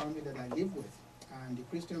because of the family that I live with and the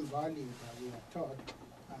Christian values that we are taught.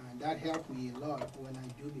 And that helped me a lot when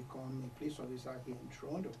I do become a police officer here in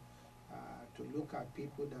Toronto, to look at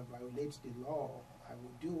people that violate the law. I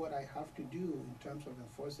will do what I have to do in terms of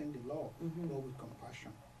enforcing the law, but with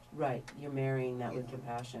compassion. Right, you're marrying that with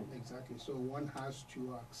compassion. Exactly. So one has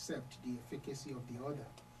to accept the efficacy of the other,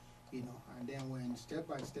 And then when step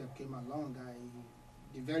by step came along,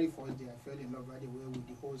 the very first day I fell in love right away with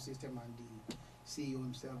the whole system and the CEO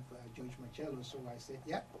himself, George Marcello. So I said,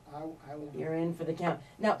 yeah, I will do You're in for the count.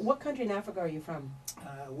 Now, what country in Africa are you from?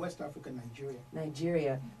 West Africa, Nigeria.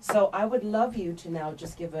 Nigeria. So I would love you to now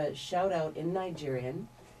just give a shout out in Nigerian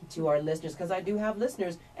to our listeners, because I do have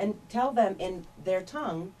listeners, and tell them in their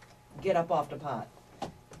tongue, get up off the pot.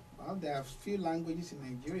 Well, there are few languages in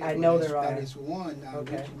Nigeria. I know there are. There is one,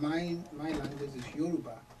 which my language is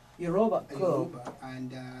Yoruba. Yoruba, cool. Yoruba,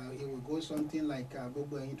 and it will go something like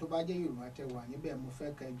gbogbo ẹ̀yin tó bá jẹ́ Yorùbá tẹ́ wà níbẹ̀ mo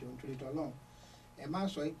fẹ́ kẹ́ jọ nítorí tọ́lọ́run ẹ má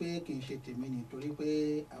sọ pé kì í ṣe tèmi nítorí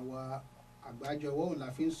pé àwa àgbájọwọ́ òun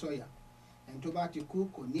la fi ń sọ̀yà ẹni tó bá ti kú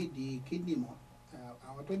kò nídìí kídìnì mọ́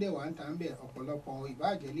àwọn tó dẹ̀ wà ń tà ń bẹ̀ ọ̀pọ̀lọpọ̀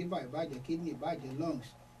ìbàjẹ́ liver ìbàjẹ́ kidney ìbàjẹ́ lungs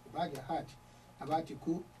ìbàjẹ́ heart àbá ti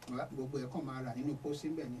kú gbogbo ẹ̀ kàn máa rà nínú pósí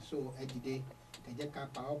ń bẹ̀ ni so ẹ dìde ẹ jẹ́ ká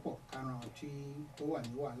pa ọ́ pọ̀ ká ran àwọn tí ó wà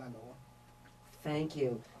ní wàhálà lọ́wọ́. Thank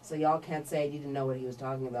you. So y'all can't say you didn't know what he was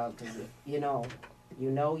talking about, because you know,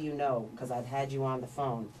 because I've had you on the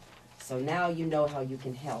phone. So now you know how you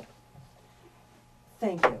can help.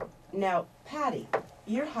 Thank you. Now, Patty,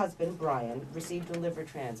 your husband, Brian, received a liver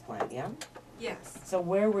transplant, yeah? Yes. So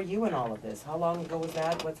where were you in all of this? How long ago was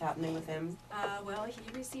that? What's happening with him? Well,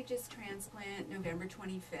 he received his transplant November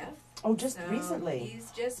 25th. Oh, just so recently? He's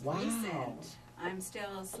just wow. recent. I'm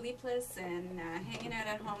still sleepless and hanging out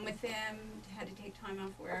at home with him. Had to take time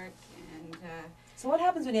off work and. So what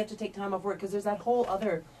happens when you have to take time off work? Because there's that whole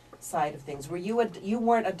other side of things. You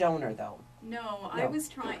weren't a donor though. No, I was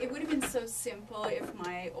trying, it would have been so simple if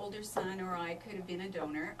my older son or I could have been a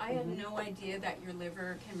donor. I had no idea that your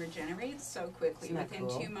liver can regenerate so quickly. Isn't that Within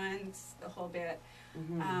cool? 2 months, the whole bit.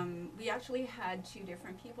 We actually had 2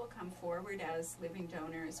 different people come forward as living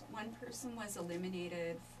donors. One person was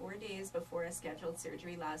eliminated 4 days before a scheduled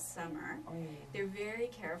surgery last summer. They're very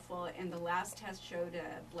careful, and the last test showed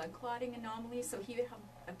a blood clotting anomaly, so he would have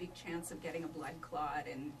a big chance of getting a blood clot,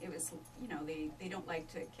 and it was, you know, they don't like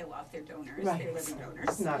to kill off their donors, their living donors.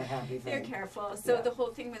 It's not a happy thing. They're careful. So the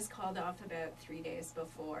whole thing was called off about 3 days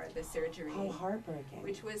before the surgery. How heartbreaking.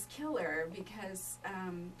 Which was killer because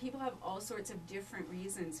people have all sorts of different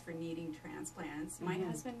reasons for needing transplants. My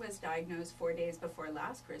husband was diagnosed 4 days before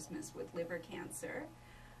last Christmas with liver cancer.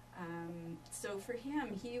 So for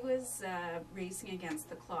him, he was racing against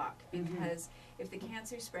the clock because if the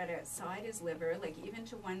cancer spread outside his liver, like even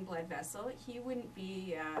to 1 blood vessel, he wouldn't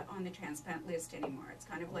be on the transplant list anymore. It's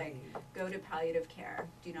kind of like go to palliative care,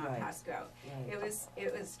 do not pass go. It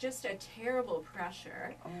was just a terrible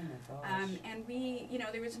pressure. Oh my gosh. And we, you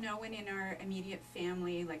know, there was no one in our immediate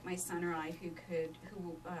family, like my son or I, who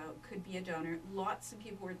could be a donor. Lots of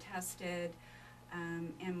people were tested.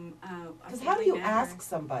 Because how do you ask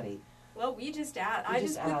somebody? Well, we just asked. I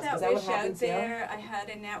just put that wish out there. I had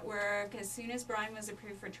a network. As soon as Brian was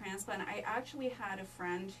approved for transplant, I actually had a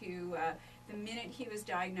friend who, the minute he was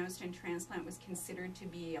diagnosed and transplant was considered to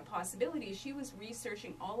be a possibility, she was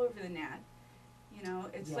researching all over the net. You know,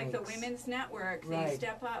 it's like the Women's Network. They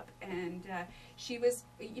step up, and she was,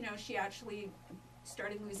 you know, she actually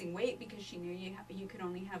started losing weight because she knew you could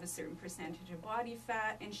only have a certain percentage of body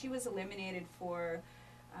fat, and she was eliminated for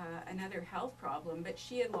another health problem, but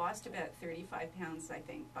she had lost about 35 pounds, I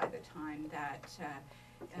think, by the time that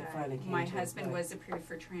my husband was approved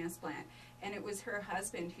for transplant. And it was her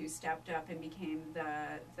husband who stepped up and became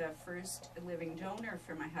the first living donor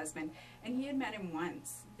for my husband. And he had met him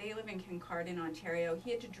once. They live in Kincardine, Ontario.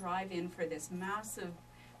 He had to drive in for this massive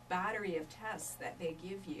battery of tests that they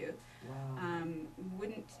give you. Wow.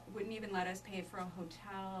 Wouldn't even let us pay for a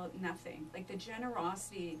hotel, nothing. Like the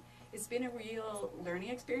generosity, it's been a real learning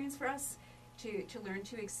experience for us to learn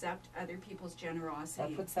to accept other people's generosity.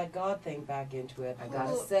 That puts that God thing back into it. I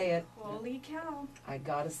gotta say it. Holy cow. I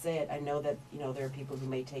gotta say it. I know that, you know, there are people who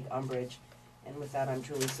may take umbrage, and with that I'm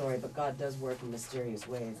truly sorry, but God does work in mysterious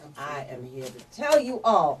ways. I am here to tell you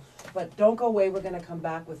all. But don't go away, we're gonna come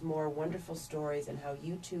back with more wonderful stories and how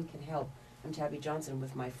you too can help. I'm Tabby Johnson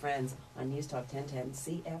with my friends on News Talk 1010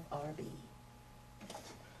 CFRB.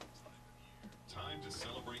 Time to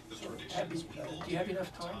celebrate the traditions. Do you have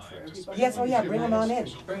enough time for everybody? Yes, oh yeah, bring them on in.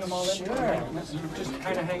 Bring them all in? Sure. Just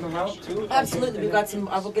kind of hang around too? Absolutely, we've got some,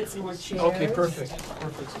 I will get some more chairs. Okay, perfect.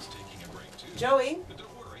 Perfect. Joey? But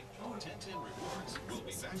don't worry, 1010 Rewards will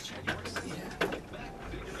be back January 2nd. Back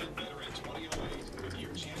bigger and better in 2008 with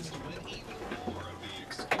your chance to win even more of the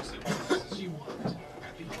exclusive prizes you want.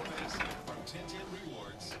 Happy holidays from 1010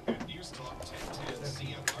 Rewards and News Talk 1010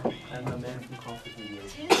 CFRB. And the man from Coffee Video.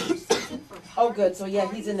 Oh, good. So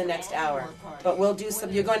yeah, he's in the next hour. But we'll do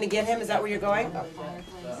some. You're going to get him? Is that where you're going?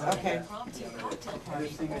 Okay.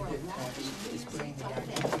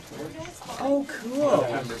 Oh, cool.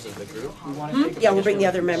 Members of the group. Yeah, we'll bring the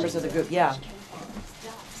other members of the group. Yeah.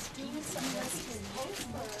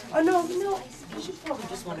 Oh no, no. You should probably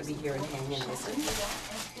just want to be here and hang and listen.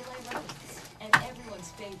 And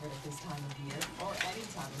everyone's favorite at this time of year, or any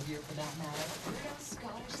time of year for that matter, Weirdo's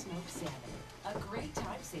Scottish smoked salmon. A great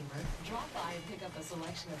time saver. Drop by and pick up a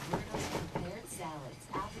selection of Weirdo's prepared salads,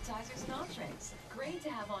 appetizers, and entrees. Great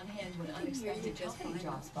to have on hand when unexpected company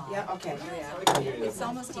drops by. Yeah, okay. It's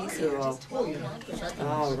almost easier. Cool.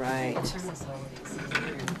 All right.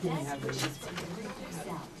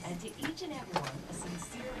 And to each and everyone, a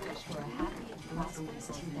sincere wish for a happy and prosperous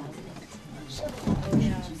 2008.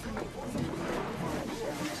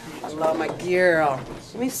 Hello, my girl.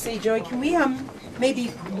 Let me see, Joey. Can we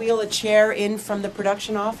maybe wheel a chair in from the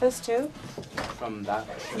production office too? From that?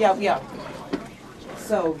 Yeah, yeah.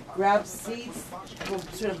 So grab seats. We'll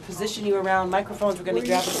sort of position you around microphones. We're going to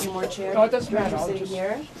grab a few more chairs. No, it doesn't matter. I'll Sit just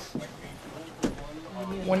here.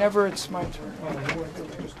 Whenever it's my turn.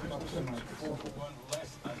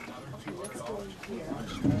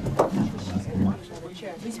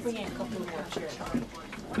 Please bring in a couple more chairs.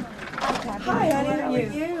 Hi, honey. How are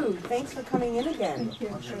you? Thanks for coming in again. Thank you.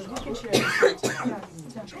 Sure, you can share.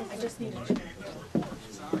 I just need a chair.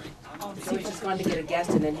 He's just going to get a guest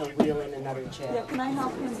and then he'll wheel in another chair. Yeah, can I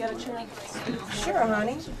help him get a chair? Sure,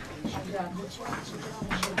 honey.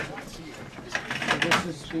 This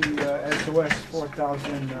is the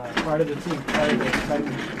SOS4000 part of the team, part of the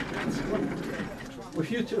excitement. With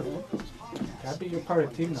you too. Tabby, you're part of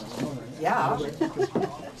the team now. You know, right? Yeah.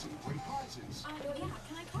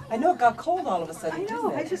 I know it got cold all of a sudden. I know,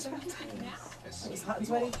 didn't I it? just felt It was hot and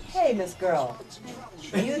sweaty. Hey, Miss Girl.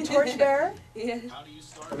 Are you the torchbearer? Yeah.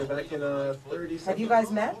 We're back in 30 seconds. Have you guys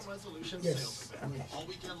met? Yes.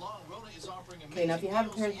 Okay, now if you have a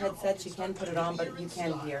pair of headsets, you can put it on, but you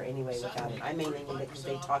can hear anyway without it. I mainly need it because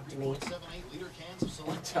they talk to me.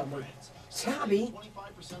 Tell me, Tabby.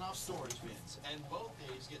 25% off storage bins, and both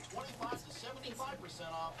days get 25 to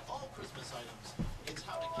 75% off all Christmas items. It's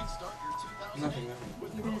how to kickstart your 2008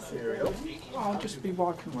 with I'll just be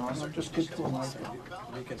walking around. I'll just keep doing my thing.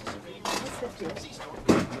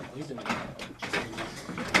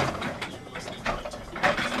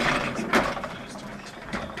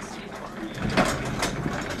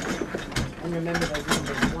 And remember those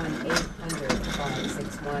numbers,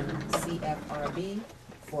 1-800-561-CFRB,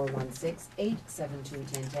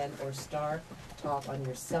 416-872-1010, or star talk on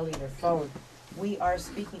your cellular phone. We are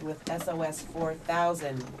speaking with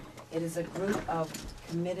SOS4000. It is a group of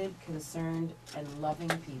committed, concerned, and loving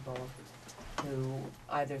people who,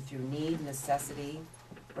 either through need, necessity,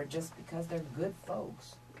 or just because they're good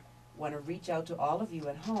folks, want to reach out to all of you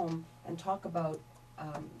at home and talk about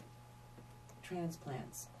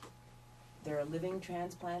transplants. There are living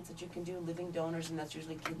transplants that you can do, living donors, and that's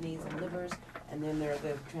usually kidneys and livers. And then there are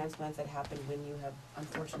the transplants that happen when you have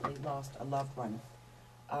unfortunately lost a loved one.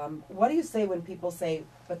 What do you say when people say,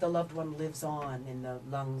 but the loved one lives on in the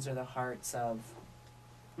lungs or the hearts of...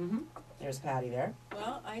 There's Patty there.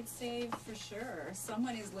 Well, I'd say for sure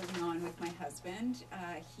someone is living on with my husband.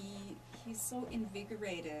 He's so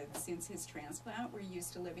invigorated since his transplant. We're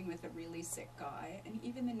used to living with a really sick guy, and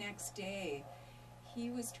even the next day he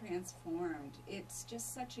was transformed. It's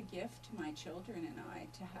just such a gift to my children and I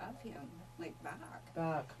to have him like back.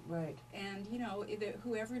 Back, right. And you know,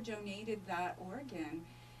 whoever donated that organ,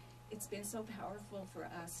 it's been so powerful for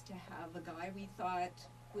us to have a guy we thought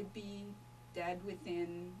would be dead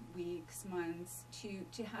within weeks, months, to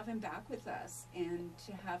have him back with us and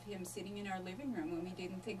to have him sitting in our living room when we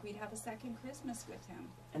didn't think we'd have a second Christmas with him.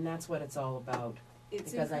 And that's what it's all about.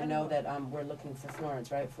 It's because incredible. I know that we're looking for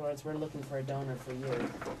Florence, right? Florence, we're looking for a donor for you.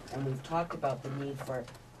 And we've talked about the need for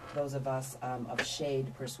those of us of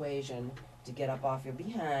shade persuasion to get up off your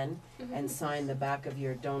behind and sign the back of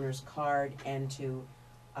your donor's card and to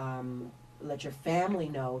let your family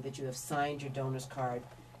know that you have signed your donor's card.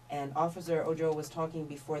 And Officer Ojo was talking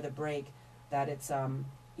before the break that it's,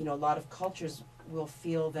 you know, a lot of cultures will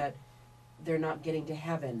feel that they're not getting to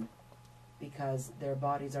heaven because their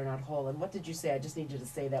bodies are not whole. And what did you say? I just need you to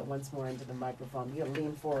say that once more into the microphone. You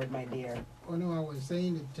lean forward, my dear. Oh no, I was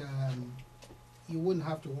saying that you wouldn't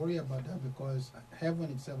have to worry about that because heaven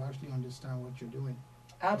itself actually understands what you're doing.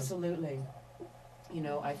 Absolutely. You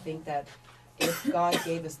know, I think that if God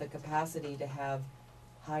gave us the capacity to have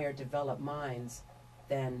higher developed minds,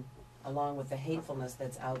 then along with the hatefulness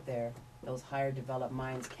that's out there, those higher developed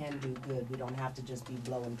minds can do good. We don't have to just be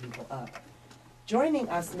blowing people up. Joining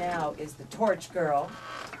us now is the Torch Girl.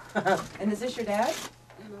 And is this your dad?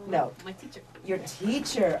 No. My teacher. Your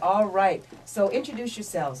teacher, all right. So introduce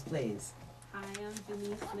yourselves, please. Hi, I'm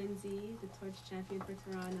Denise Lindsay, the Torch Champion for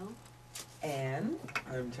Toronto. And?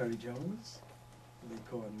 I'm Terry Jones, the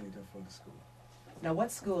coordinator for the school. Now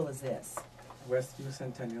what school is this? Westview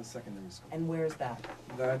Centennial Secondary School. And where is that?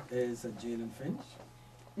 That is at Jane and Finch.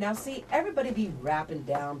 Now see, everybody be rapping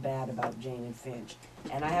down bad about Jane and Finch.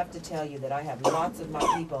 And I have to tell you that I have lots of my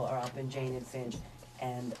people are up in Jane and Finch.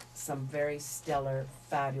 And some very stellar,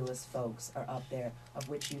 fabulous folks are up there, of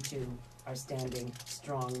which you two are standing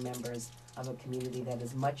strong members of a community that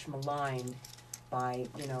is much maligned by,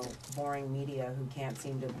 you know, boring media who can't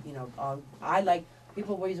seem to, you know, I like,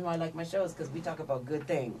 people, the reason why I like my shows because we talk about good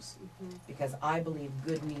things. Because I believe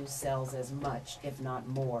good news sells as much, if not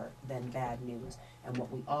more, than bad news. And what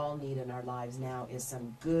we all need in our lives now is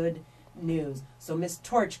some good news. So Miss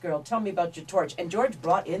Torch Girl, tell me about your torch. And George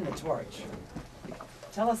brought in the torch.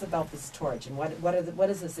 Tell us about this torch and what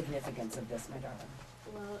is the significance of this, my darling?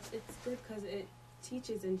 Well, it's good because it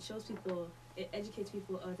teaches and shows people, it educates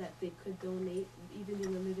people that they could donate, even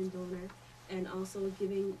being a living donor, and also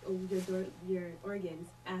giving your organs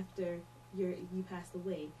after you passed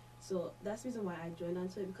away. So that's the reason why I joined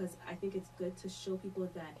onto it, because I think it's good to show people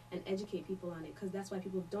that and educate people on it, because that's why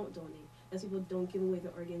people don't donate. That's why people don't give away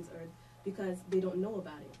their organs, or because they don't know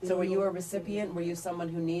about it. So were you a recipient? Were you someone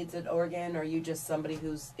who needs an organ, or are you just somebody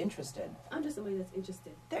who's interested? I'm just somebody that's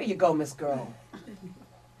interested. There you go, Miss Girl.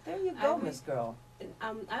 There you go, Miss Girl.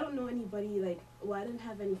 I don't know anybody, like, well, I didn't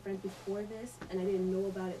have any friends before this, and I didn't know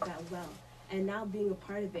about it that well. And now being a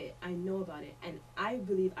part of it, I know about it. And I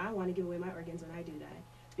believe I want to give away my organs when I do die.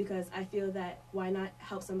 because I feel that why not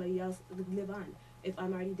help somebody else live on? If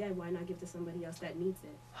I'm already dead, why not give to somebody else that needs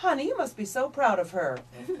it? Honey, you must be so proud of her.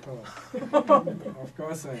 Of course. Of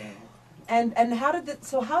course I am. And how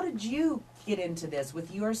did you get into this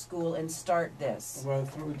with your school and start this? Well,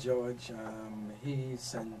 through George, he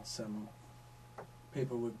sent some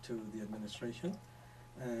paperwork to the administration,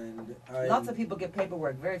 and lots of people get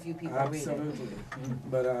paperwork, very few people read it. Absolutely.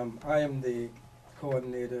 But I am the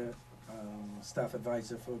coordinator, staff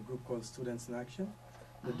advisor for a group called Students in Action.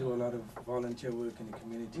 They do a lot of volunteer work in the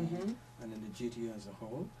community and in the GTA as a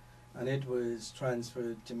whole. And it was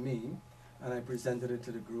transferred to me, and I presented it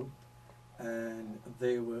to the group, and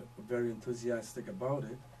they were very enthusiastic about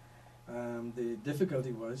it. The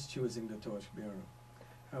difficulty was choosing the torchbearer.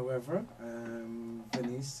 However,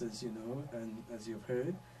 Venice, as you know, and as you've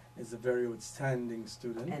heard, is a very outstanding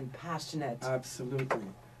student. And passionate. Absolutely.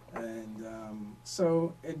 And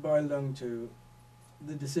so it boiled down to,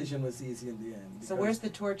 the decision was easy in the end. So where's the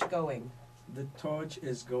torch going? The torch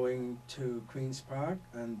is going to Queen's Park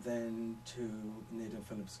and then to Nathan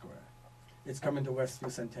Phillips Square. It's coming to Westview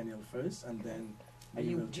Centennial first, and then do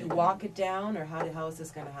you walk it down, or how is this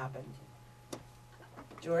going to happen?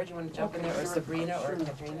 George, you want to jump in there, or Sabrina, or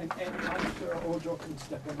Katrina? And I'm sure Ojo can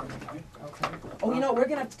step in. Okay. Oh, you know, we're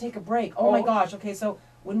going to have to take a break. Oh my gosh. Okay, so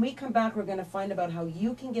when we come back, we're going to find out how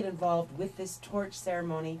you can get involved with this torch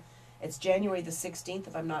ceremony. It's January the 16th,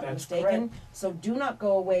 if I'm not mistaken. Correct. So do not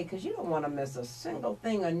go away, because you don't want to miss a single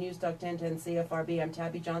thing on News Talk 1010 CFRB. I'm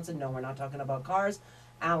Tabby Johnson. No, we're not talking about cars.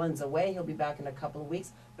 Alan's away. He'll be back in a couple of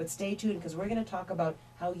weeks. But stay tuned, because we're going to talk about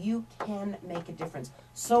how you can make a difference.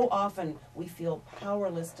 So often we feel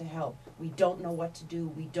powerless to help. We don't know what to do.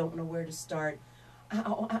 We don't know where to start.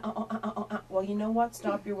 Well, you know what?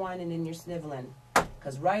 Stop your whining and your sniveling.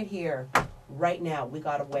 Because right here, right now, we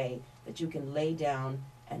got a way that you can lay down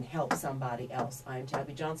and help somebody else. I'm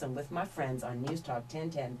Tabby Johnson with my friends on News Talk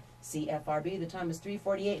 1010 CFRB. The time is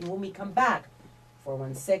 3:48, and when we come back,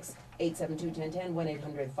 416-872-1010,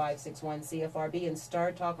 1-800-561-CFRB, and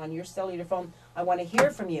Star Talk on your cellular phone. I want to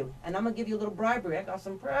hear from you, and I'm going to give you a little bribery. I got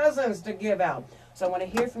some presents to give out. So I want to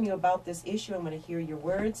hear from you about this issue. I want to hear your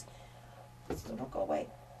words. So don't go away.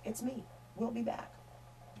 It's me. We'll be back.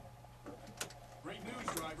 Great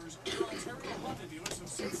news, drivers. Ontario Honda dealers have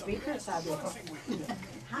seen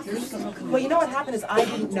Well, you know what happened is I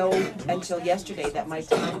didn't know until yesterday that my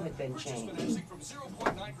time had been changed.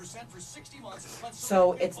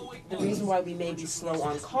 So it's the reason why we may be slow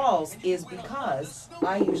on calls is because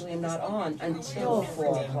I usually am not on until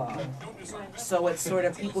 4 o'clock. So it's sort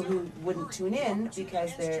of people who wouldn't tune in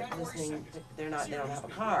because they're listening. They don't have a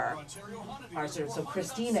car. So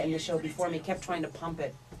Christina in the show before me kept trying to pump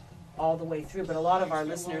it all the way through, but a lot of our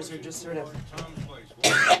listeners are just sort of,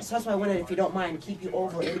 so that's why I wanted, if you don't mind, keep you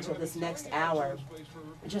over until this next hour,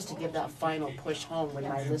 just to give that final push home when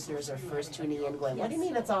my listeners are first tuning in going, what do you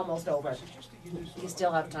mean it's almost over? You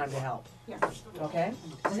still have time to help. Okay?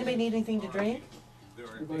 Does anybody need anything to drink?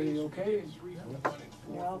 Everybody okay?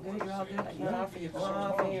 You're all good, you're all good. I can offer you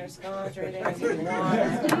coffee or scotch or anything. I give you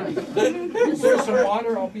water. Is there some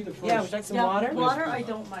water? I'll be the first. Yeah, would you like some water? Water, I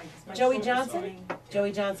don't mind. Joey Johnson?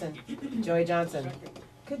 Joey Johnson. Joey Johnson.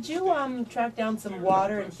 Could you track down some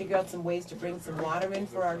water and figure out some ways to bring some water in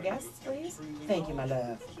for our guests, please? Thank you, my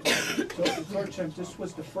love. So the torch, this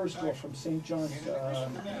was the first one from St. John's,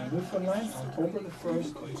 Newfoundland, October the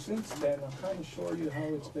 1st. And since then, I'll kind of show you how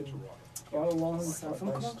it's been brought along by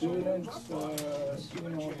students, you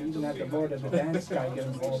know, even at the board of the dance guy get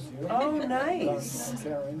involved here. Oh, nice.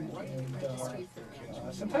 Karen,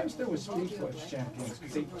 and sometimes there was three torch champions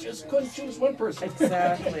because they just couldn't choose one person.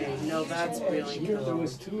 Exactly. No, that's really here cool. there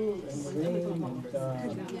was two in the room,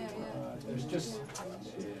 and there's just.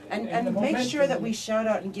 And make sure that we shout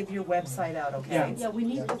out and give your website out, okay? Yeah, we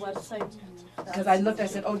need the website. Because I looked, I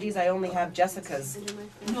said, oh geez, I only have Jessica's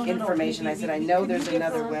information. I said, I know there's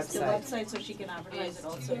another website. The website so she can advertise it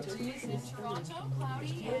also.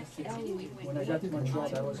 When I got to Montreal,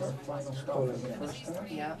 that was our final stop the first time.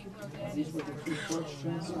 Yeah. These were the two torch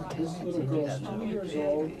champions. This little girl's 2 years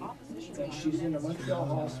old, and she's in a Montreal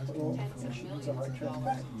hospital, and she needs a heart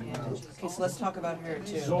transplant. Okay, so let's talk about her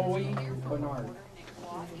too. Zoe Bernard.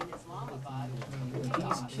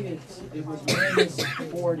 These kids, it was minus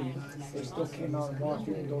 40. They still came out and walked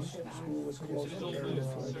in. Those school was closed.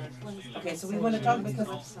 Okay, so we want to talk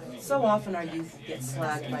because so often our youth get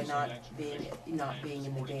slacked by not being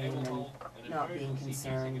in the game and not being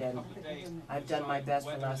concerned. And I've done my best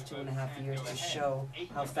for the last 2.5 years to show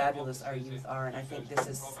how fabulous our youth are. And I think this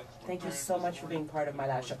is. Thank you so much for being part of my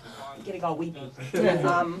last show. I'm getting all weepy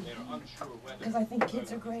because I think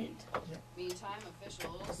kids are great. Meantime,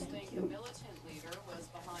 officials think the militant leader was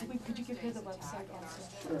behind. Could you give her the website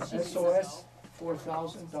also? Sure.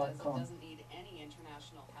 SOS4000.com.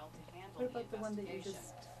 What about the one that you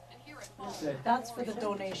just? That- That's for the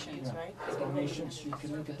donations, Yeah. right? Donations, you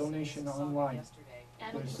can make a donation online.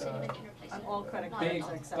 There's On all credit big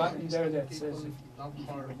cards, button there that says if you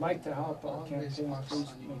would like to help our campaign,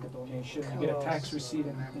 please make a donation. You get a tax receipt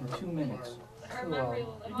in 2 minutes.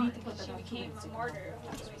 Cool. She became a martyr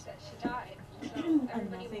after she died. And nothing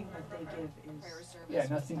that they give is. Yeah,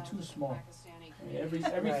 nothing too small. I mean,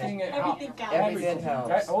 everything Everything counts. Everything helps.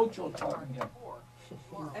 That Ojo taught me that.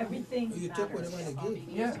 Everything. You take whatever they give.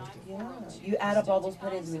 Yeah. Yeah. You add up all those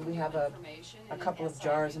pennies. I mean, we have a couple of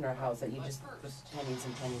jars in our house that you just pennies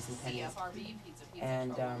and pennies and pennies.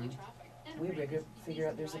 And we figure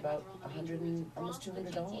out there's about almost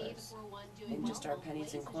 $200 in just our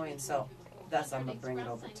pennies and coins. So that's I'm gonna bring it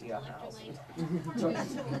over to your house.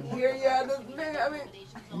 Here you are, this big. I mean.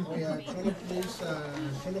 Oh yeah,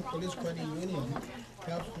 Toronto Police Credit Union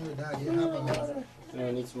helps you with that. You have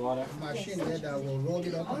You need some water? a machine there that will roll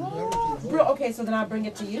it up and do everything. Bro, okay, so then I'll bring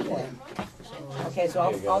it to you then. Okay, so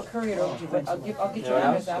I'll courier it over to you, but I'll get your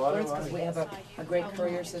address afterwards because we have a great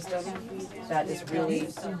courier system that is really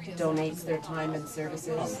donates their time and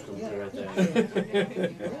services.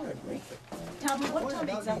 Tabby, what time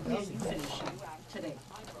exactly is you finishing today?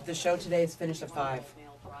 The show today is finished at 5.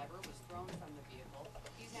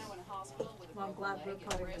 Well, I'm glad we're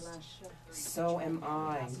part of the last show. So am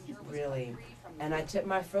I, really. And I tipped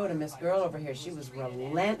my fro to Miss Girl over here. She was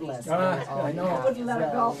relentless. I know. I wouldn't let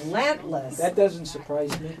her go. Relentless. That doesn't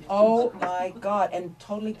surprise me. Oh my God. And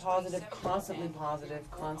totally positive, constantly positive,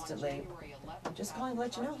 constantly. Just calling to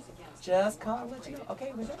let you know. Just calling to let you know.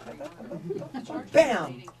 Okay, we're good.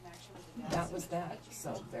 Bam! That was that.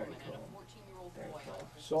 So very cool. Very cool.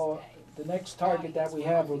 So the next target that we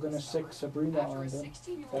have, we're going to stick Sabrina on them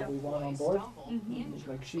that we want on board.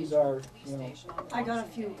 Like she's our, you know. I got a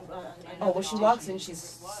few. Oh, well, she walks in,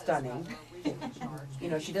 she's stunning. You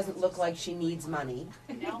know, she doesn't look like she needs money,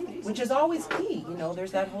 which is always key. You know,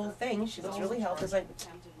 there's that whole thing. She looks really healthy. It's like,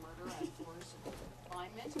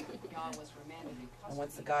 and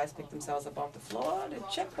once the guys pick themselves up off the floor, the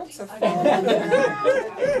checkbooks are full.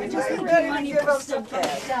 I'm ready to give up some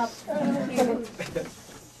cash.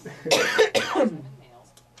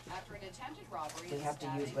 We have to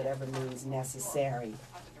use whatever means necessary.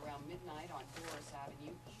 Around midnight on Doris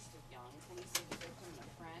Avenue, east of Yonge, police said the victim and a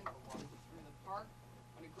friend were walking through the park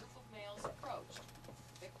when a group of males approached.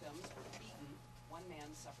 Victims were beaten. One man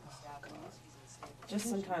suffered stab wounds. He's in stable. Just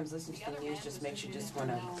sometimes listening to the news just makes you just want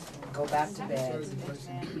to go back to bed.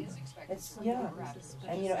 It's, yeah.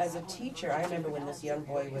 And you know, as a teacher, I remember when this young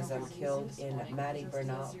boy was killed in Matty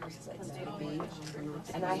Bernal, Matty B,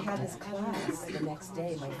 and I had his class the next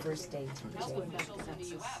day, my first day teaching.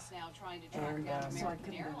 And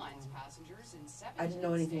I didn't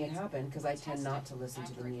know anything had happened because I tend not to listen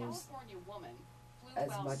to the news as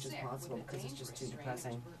much as possible because it's just too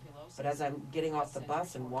depressing. But as I'm getting off the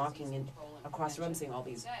bus and walking in across the road, I'm seeing all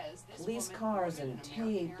these police cars and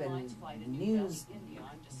tape and news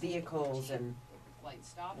vehicles, and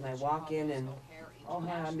I walk in and, oh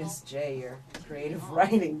hi, Miss J, your creative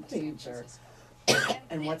writing teacher.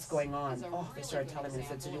 And what's going on? Oh, they started telling me. They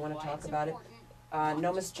said, so do you want to talk about it?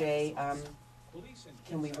 No, Miss J,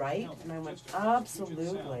 can we write? And I went,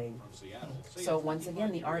 absolutely. So once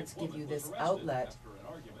again, the arts give you this outlet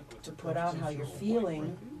to put out how you're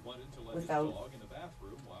feeling without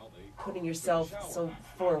putting yourself so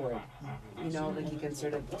forward. You know, like you can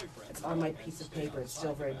sort of, it's on my piece of paper, it's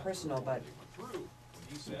still very personal, but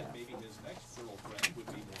He said maybe his next girlfriend would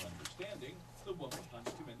be more understanding. The woman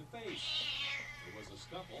punched him in the face. There was a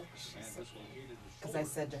scuffle, and dislocated his because I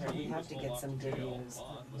said to her, we have to get some good news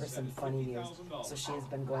or some funny news. So she has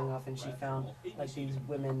been going off and she found like these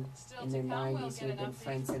women in their 90s who have been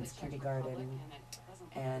friends since kindergarten.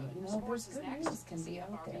 And you know, there's good news can be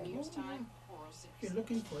out there. If you're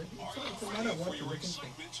looking for it, it's a matter of what you're looking for.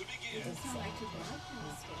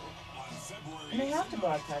 And they have to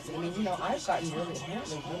broadcast it. I mean, you know, I've gotten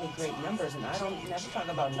apparently really great numbers, and I don't never talk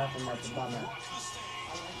about nothing that's a bummer.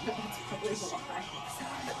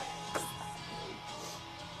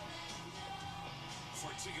 For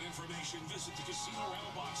ticket information, visit the Casino Round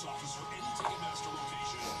box office or any Ticketmaster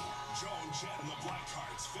location. Joan Jett and the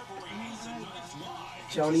Blackhearts, February 8th and 9th live.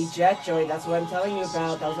 Joni Jett, Joey, that's what I'm telling you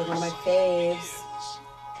about. That was like one of my faves.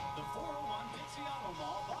 The 401 Dixie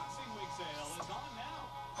Mall Boxing Week sale is on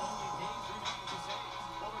now. Only days remaining to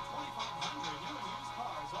save. Over 2,500 new and used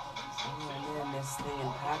cars, all new Oh man, this thing in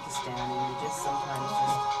Pakistan, and you just sometimes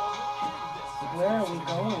just, where are we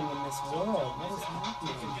going in this world? What is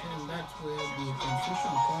happening? And that's where the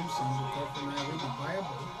confusion comes in, because when I read the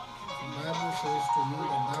Bible says to you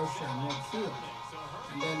that thou shalt not kill.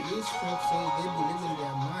 And then these folks say they believe in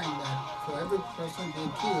their mind that for every person they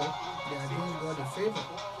kill, they are doing God a favor.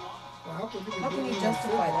 Well, how could you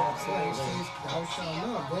justify that? So it says, thou shalt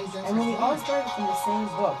not. And when we all started from the same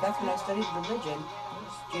book, that's when I studied religion.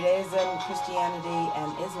 Judaism, Christianity, and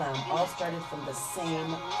Islam all started from the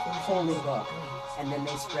same holy book. And then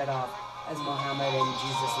they spread off as Muhammad and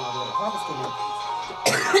Jesus and all the other prophets came in.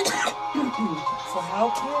 So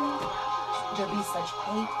how can there be such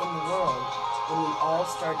hate in the world when we all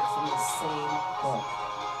started from the same book?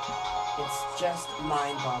 It's just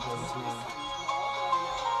mind-boggling to me.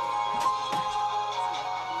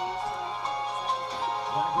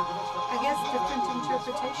 I guess different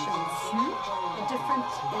interpretations. The different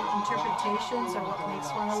interpretations are what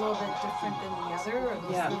makes one a little bit different than the other, or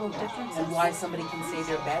those little differences. And why somebody can say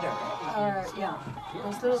they're better.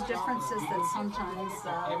 Those little differences that sometimes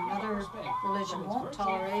another religion won't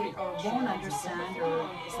tolerate or won't understand or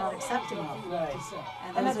is not accepting of. Right.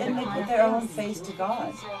 And they put their own face to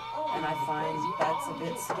God. And I find that's a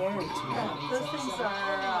bit scary to me. Those things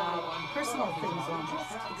are personal things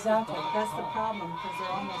almost. Exactly. That's the problem, because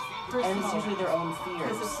they're almost personal. And it's usually their own fears.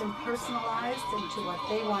 Because it's been personalized into what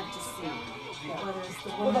they want to see. Whether it's the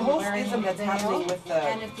woman the whole wearing schism that's the veil, happening with the...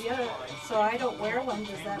 And if the other... So I don't wear one,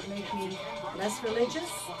 does that make me less religious?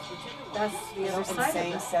 That's the other side of it.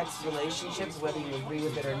 Same-sex relationships, whether you agree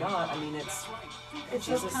with it or not, I mean, it's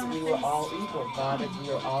Jesus, those kind of we were things. all equal. God, we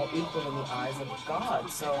were all equal in the eyes of God.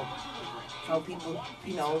 So how people,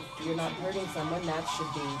 you're not hurting someone, that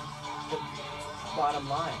should be the bottom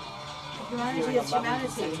line. Humanity is humanity.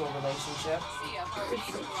 Sexual relationship. It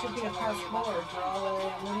should be a path forward for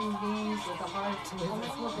all living beings with a heart,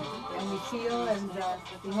 and we feel and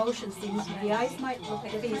emotions. The eyes might look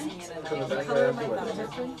different, the color might look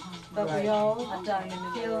different, but we all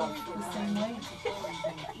feel the same way.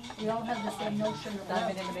 We all have the same notion of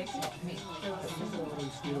love.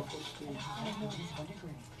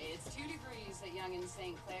 It's 2 degrees at Yonge and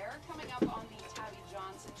St. Clair. Coming up on the Tabby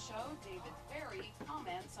Johnson Show, David Ferry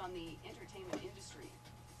comments on the entertainment industry.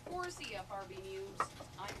 For CFRB News,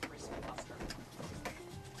 I'm Chris Foster.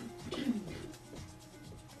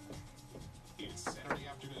 It's Saturday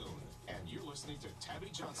afternoon, and you're listening to Tabby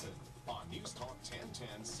Johnson on News Talk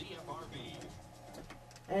 1010 CFRB.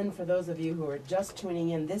 And for those of you who are just tuning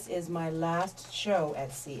in, this is my last show at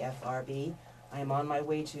CFRB. I am on my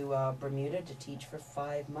way to Bermuda to teach for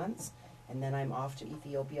 5 months, and then I'm off to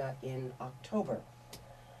Ethiopia in October.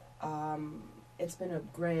 It's been a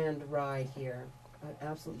grand ride here, an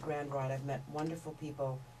absolute grand ride. I've met wonderful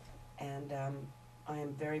people, and I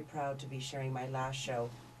am very proud to be sharing my last show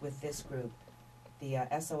with this group, the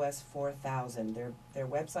SOS4000. Their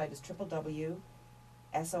website is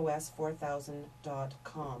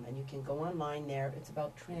www.sos4000.com, and you can go online there. It's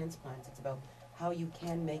about transplants. It's about how you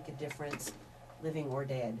can make a difference, living or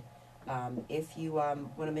dead. If you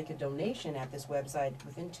want to make a donation at this website,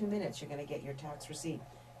 within 2 minutes you're going to get your tax receipt.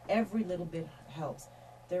 Every little bit helps.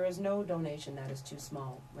 There is no donation that is too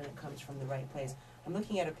small when it comes from the right place. I'm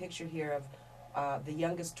looking at a picture here of the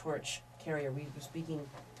youngest torch carrier. We were speaking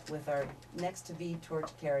with our next-to-be torch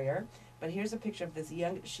carrier, but here's a picture of this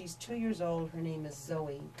she's 2 years old. Her name is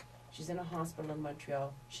Zoe. She's in a hospital in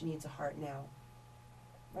Montreal. She needs a heart now.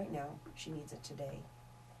 Right now, she needs it today.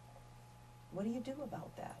 What do you do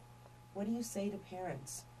about that? What do you say to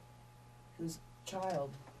parents whose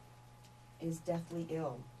child is deathly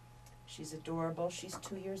ill? She's adorable. She's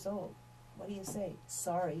 2 years old. What do you say?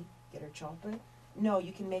 Sorry, get her chocolate? No,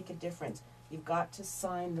 you can make a difference. You've got to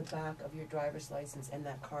sign the back of your driver's license and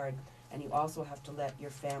that card, and you also have to let your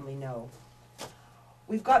family know.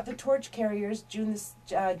 We've got the torch carriers,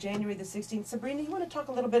 January the 16th. Sabrina, you want to talk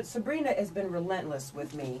a little bit? Sabrina has been relentless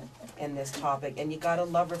with me in this topic, and you got to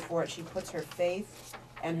love her for it. She puts her faith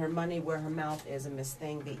and her money where her mouth is, and Miss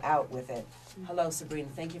Thing be out with it. Hello, Sabrina.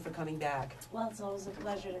 Thank you for coming back. Well, it's always a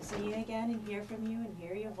pleasure to see you again and hear from you and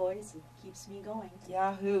hear your voice. It keeps me going.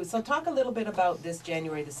 Yahoo. So talk a little bit about this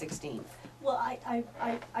January the 16th. Well, I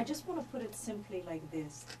just want to put it simply like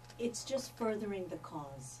this. It's just furthering the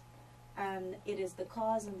cause. And it is the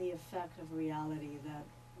cause and the effect of reality that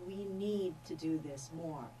we need to do this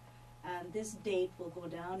more. And this date will go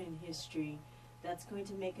down in history. That's going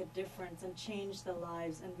to make a difference and change the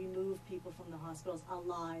lives and remove people from the hospitals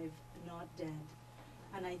alive, not dead.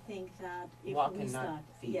 And I think that if we start,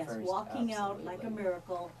 yes, walking out like a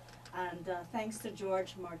miracle, and thanks to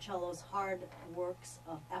George Marcello's hard works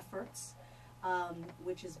of efforts,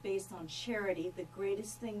 which is based on charity, the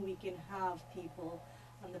greatest thing we can have, people,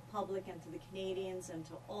 and the public, and to the Canadians, and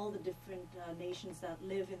to all the different nations that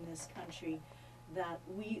live in this country, that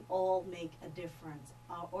we all make a difference.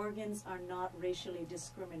 Our organs are not racially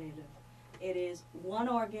discriminative. It is one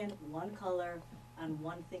organ, one color, and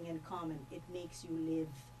one thing in common. It makes you live.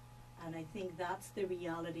 And I think that's the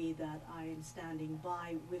reality that I am standing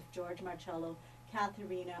by with George Marcello,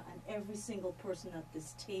 Katharina, and every single person at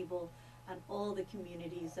this table, and all the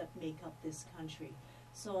communities that make up this country.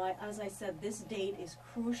 So as I said, this date is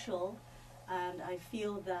crucial, and I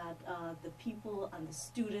feel that the people and the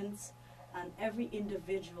students and every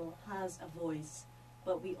individual has a voice,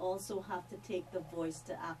 but we also have to take the voice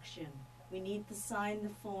to action. We need to sign the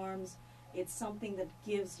forms. It's something that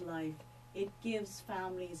gives life. It gives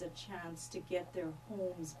families a chance to get their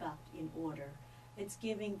homes back in order. It's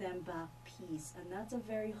giving them back peace, and that's a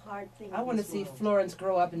very hard thing. I want to see Florence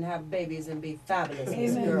grow up and have babies and be fabulous,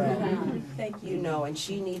 this girl. Thank you. You know, and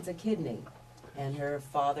she needs a kidney, and her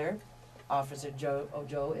father, Officer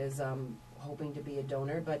Joe, is hoping to be a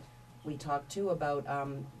donor. But we talked too about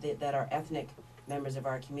that our ethnic members of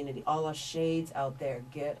our community, all us shades out there,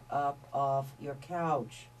 get up off your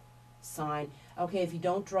couch. Sign. Okay, if you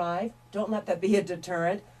don't drive, don't let that be a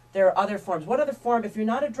deterrent. There are other forms. What other form? If you're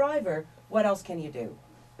not a driver, what else can you do?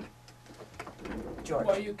 George.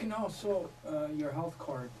 Well, you can also, your health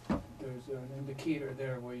card, there's an indicator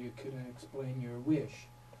there where you can explain your wish.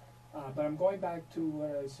 But I'm going back to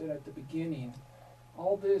what I said at the beginning.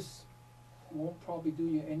 All this won't probably do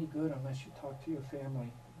you any good unless you talk to your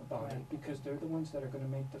family about it, because they're the ones that are going to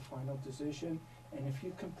make the final decision. And if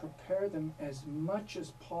you can prepare them as much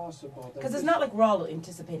as possible. Because it's not like we're all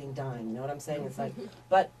anticipating dying, you know what I'm saying? It's like,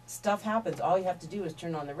 but stuff happens. All you have to do is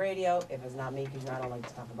turn on the radio, if it's not me, because I don't like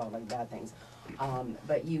to talk about like bad things.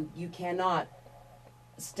 But you cannot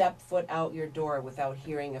step foot out your door without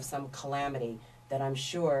hearing of some calamity that I'm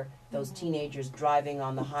sure those teenagers driving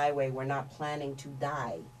on the highway were not planning to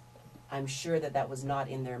die. I'm sure that that was not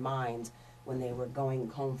in their minds when they were going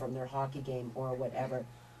home from their hockey game or whatever.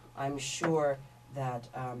 I'm sure that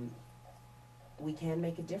we can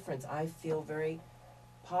make a difference. I feel very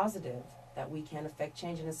positive that we can affect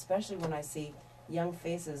change, and especially when I see young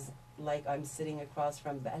faces like I'm sitting across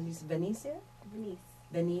from Venice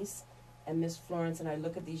and Miss Florence, and I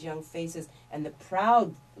look at these young faces and the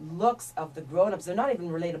proud looks of the grown-ups. They're not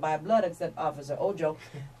even related by blood except Officer Ojo,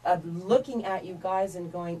 looking at you guys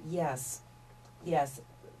and going, yes, yes,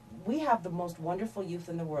 we have the most wonderful youth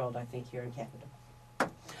in the world, I think, here in Canada.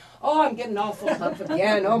 Oh, I'm getting all full up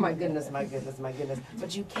again. Oh, my goodness, my goodness, my goodness.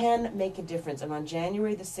 But you can make a difference. And on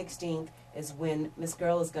January the 16th is when Miss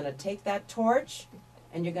Girl is going to take that torch,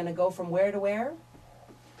 and you're going to go from where to where?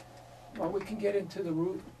 Well, we can get into the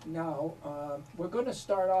route now. We're going to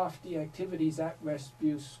start off the activities at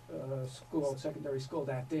Westview School, secondary school,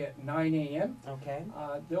 that day at 9 a.m. Okay.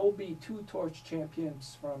 There will be 2 torch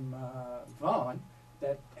champions from Vaughan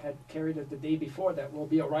that had carried it the day before that will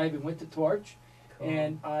be arriving with the torch. Cool.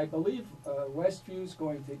 And I believe Westview's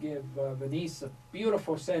going to give Venice a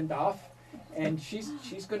beautiful send-off, and she's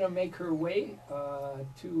going to make her way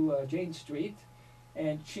to Jane Street.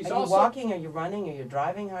 And she's Are you walking, are you running, are you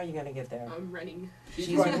driving? How are you going to get there? I'm running.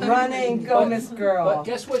 She's running. Go, Miss Girl. But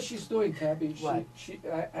guess what she's doing, Tabby? What? She,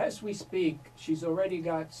 as we speak, she's already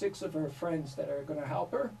got 6 of her friends that are going to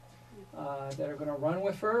help her, that are going to run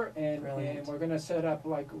with her, and we're going to set up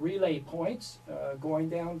like relay points going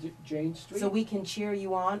down Jane Street. So we can cheer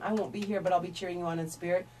you on. I won't be here, but I'll be cheering you on in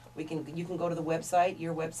spirit. You can go to the website,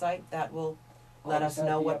 your website, that will let us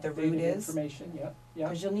know what the route is. Information, yeah.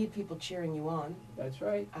 Because you'll need people cheering you on. That's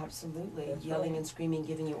right. Absolutely. That's Yelling right. and screaming,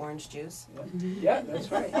 giving you orange juice. Yeah, that's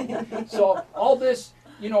right. So all this,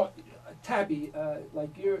 you know, Tabby, like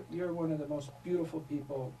you're one of the most beautiful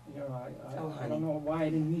people. You know, I don't know why I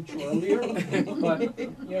didn't meet you earlier, but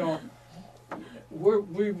you know,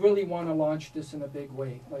 we really want to launch this in a big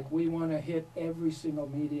way. Like we want to hit every single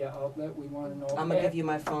media outlet. We want to know. I'm gonna give you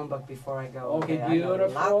my phone book before I go. Okay, I beautiful.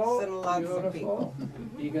 know lots and lots beautiful. of people.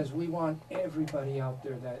 Because we want everybody out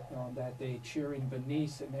there that on that day cheering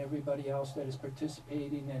Venice and everybody else that is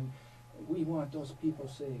participating, and we want those people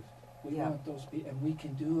saved. We want those people, and we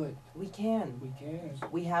can do it. We can. We can.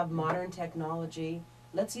 We have modern technology.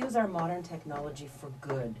 Let's use our modern technology for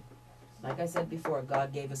good. Like I said before,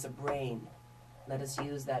 God gave us a brain. Let us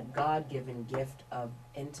use that God-given gift of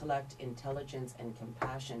intellect, intelligence, and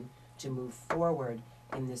compassion to move forward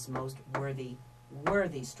in this most worthy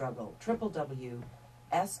struggle.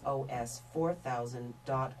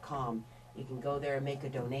 www.SOS4000.com. You can go there and make a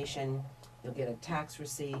donation. You'll get a tax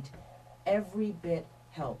receipt. Every bit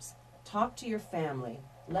helps. Talk to your family.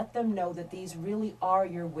 Let them know that these really are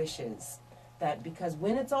your wishes. That because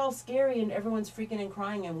when it's all scary and everyone's freaking and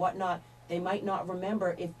crying and whatnot, they might not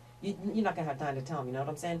remember if you're not gonna have time to tell them. You know what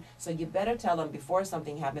I'm saying? So you better tell them before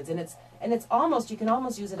something happens. And it's almost, you can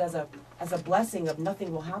almost use it as a blessing of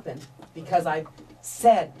nothing will happen, because I've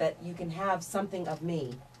said that you can have something of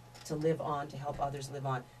me to live on, to help others live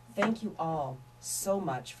on. Thank you all so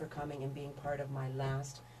much for coming and being part of my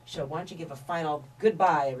last show. Why don't you give a final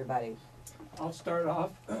goodbye, everybody? I'll start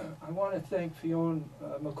off. I want to thank Fiona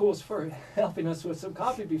McCool's for helping us with some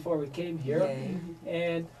coffee before we came here. Yay.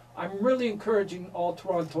 And I'm really encouraging all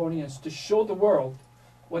Torontonians to show the world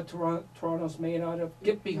what Toronto's made out of.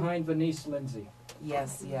 Get behind Venice Lindsay.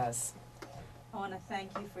 Yes, yes. I want to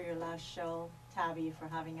thank you for your last show, Tabby, for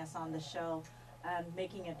having us on the show and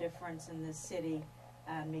making a difference in this city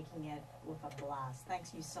and making it with a blast.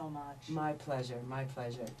 Thanks you so much. My pleasure, my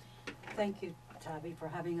pleasure. Thank you, Tabby, for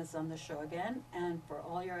having us on the show again, and for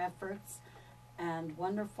all your efforts and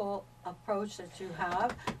wonderful approach that you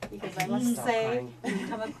have, because I must say you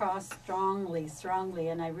come across strongly,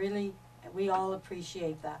 and we all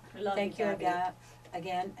appreciate that. Thank you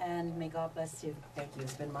again, and may God bless you. Thank you,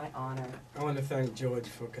 it's been my honor. I want to thank George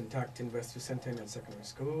for contacting Westview Centennial Secondary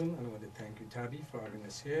School, and I want to thank you, Tabby, for having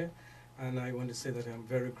us here. And I want to say that I'm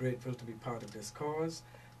very grateful to be part of this cause,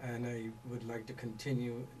 and I would like to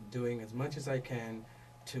continue doing as much as I can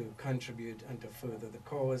to contribute and to further the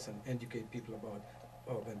cause and educate people about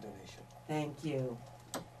organ donation. Thank you.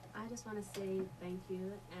 I just want to say thank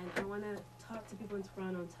you, and I want to talk to people in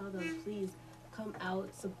Toronto and tell them, please come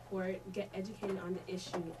out, support, get educated on the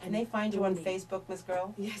issue. Can they find you on Facebook, Miss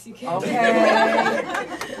Girl? Yes, you can. Okay.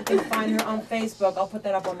 You can find her on Facebook. I'll put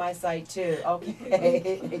that up on my site too.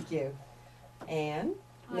 Okay, thank you. And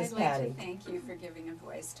Miss I'd like Patty. to thank you for giving a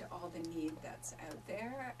voice to all the need that's out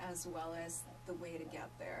there, as well as the way to get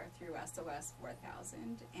there through SOS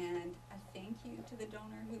 4000. And a thank you to the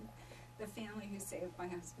donor, the family who saved my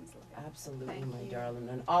husband's life. Absolutely, Thank my you. darling.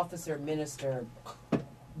 An officer, minister,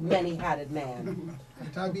 many-hatted man.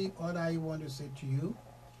 Tabby, what I want to say to you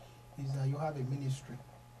is that you have a ministry,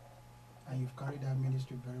 and you've carried that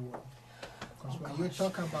ministry very well. Because when you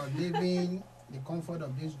talk about living the comfort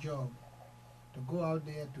of this job, to go out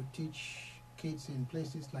there to teach kids in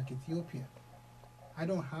places like Ethiopia, I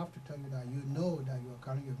don't have to tell you that. You know that you are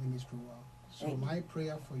carrying your ministry well. So my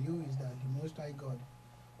prayer for you is that the Most High God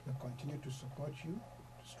will continue to support you,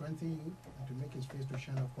 to strengthen you, and to make His face to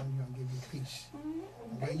shine upon you and give you peace. And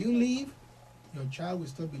when you leave, your child will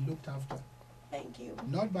still be looked after. Thank you.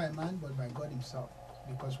 Not by man, but by God Himself.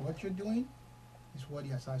 Because what you're doing is what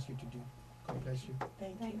He has asked you to do. God bless you.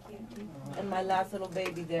 Thank you. And my last little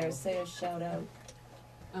baby there, say a shout out.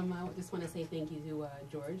 I just want to say thank you to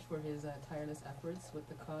George for his tireless efforts with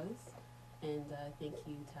the cause, and thank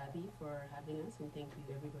you, Tabby, for having us, and thank you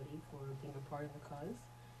everybody for being a part of the cause.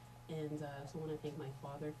 And I also want to thank my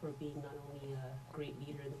father for being not only a great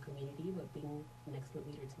leader in the community, but being an excellent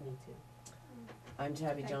leader to me too. I'm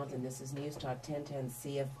Tabby Johnson. This is News Talk 1010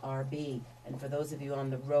 CFRB. And for those of you on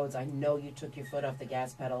the roads, I know you took your foot off the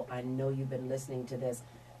gas pedal. I know you've been listening to this.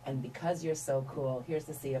 And because you're so cool, here's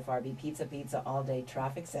the CFRB Pizza All Day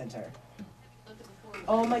Traffic Center.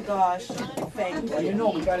 Oh my gosh. Thank you. You know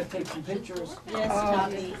we got to take some pictures. Yes,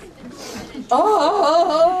 Tabby.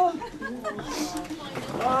 Oh!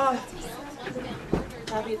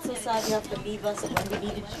 Tabby, it's so sad you have to leave us when we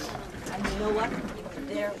needed you. And you know what? You were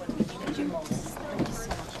there when we needed you most. Thank you so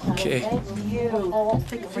much. Okay.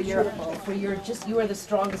 Thank you for your you are the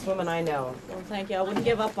strongest woman I know. Well, thank you. I wouldn't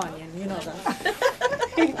give up on you. You know that.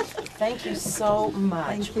 Thank you so much.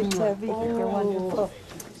 Thank you, Tabby. You're wonderful.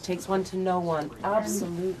 Takes one to know one.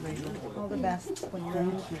 Absolutely. All the best when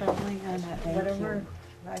you're traveling and whatever.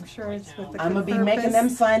 I'm sure it's with the I'm good going to be making them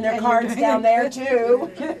purpose, sign their and cards you're down there too.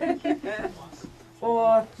 doing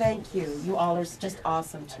Oh, thank you. You all are just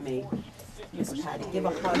awesome to me. Miss Patty, give a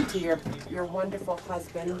hug to your wonderful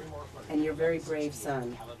husband and your very brave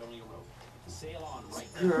son.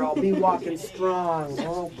 Girl, be walking strong.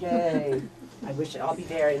 Okay. I wish I'll be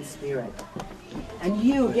there in spirit. And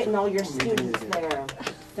you getting all your students there.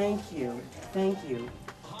 Thank you. Thank you.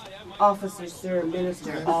 Officer, sir,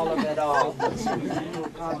 minister, all of it all. God bless you.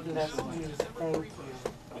 Thank you. Thank you. Thank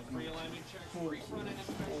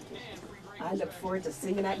you. I look forward to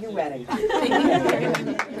singing at your wedding.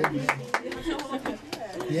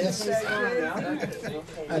 Yes.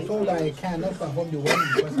 I told her I cannot perform the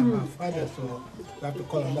wedding because I'm her father, so we have to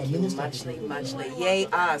call on the minister. Muchly. Yay,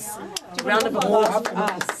 us. Round of applause for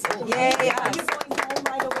us. Yay, us.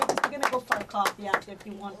 We're gonna go for a coffee after if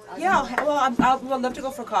you want. Yeah, well, I would love to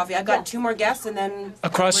go for coffee. I've got 2 more guests and then...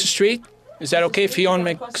 Across the street? Is that okay? Fionn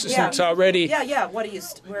it's already... Yeah. What are you,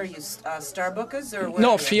 where are you, Starbucks or where?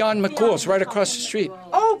 No, Fionn McCool's right across the street.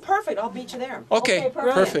 Oh, perfect. I'll meet you there. Okay,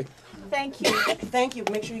 perfect. Thank you. Thank you.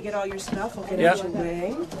 Make sure you get all your stuff. I'll get Yeah. it your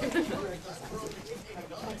way.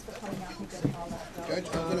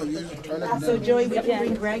 So, Joey, we can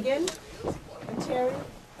bring Greg in? And Terry,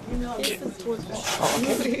 you know, this is towards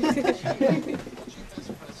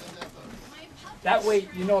That way,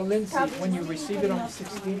 you know, Lindsay, when you receive it on the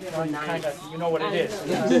 16th, you know what it is.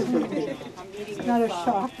 It's not a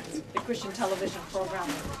shock. The Christian television program,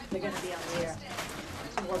 they're going to be on the air.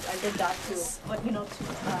 I did that too. But, you know,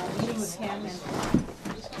 meeting with him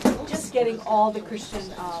and just getting all the Christian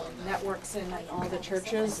networks in and all the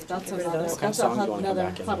churches, that's another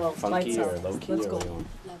huddle. Funky or low key? Let's go.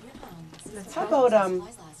 How about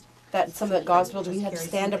that some of the gospels we have to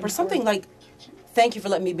stand up or something like "Thank you for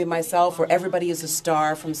letting me be myself" or "Everybody is a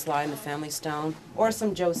star" from Sly and the Family Stone, or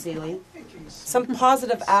some Joe Seeley. Some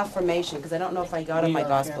positive affirmation, because I don't know if I got on my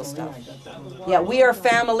gospel stuff. Yeah, we are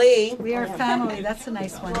family. We are family. That's a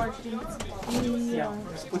nice one. Yeah,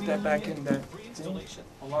 let's put that back in there,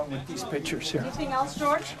 along with these pictures here. Anything else,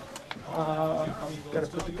 George? I'm going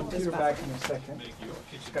to put the computer back in a second.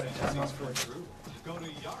 Just got to turn off for it. Go to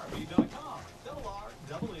yarraby.com.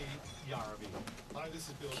 L-R-E-E Yarraby. Hi, this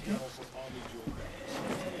is Bill Carroll from Onley Jewel Craft.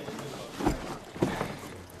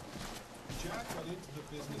 Jack got into the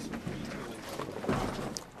business of retailing.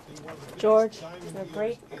 George, you're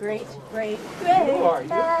great. Who are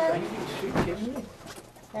you? Are you kidding me?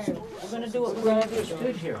 Hey, we're going to do what we're going to do.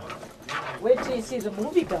 Stood here. Wait till you see the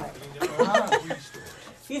movie guy.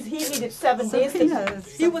 He needed 7 days.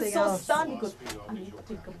 He was so stunned. He goes, I need to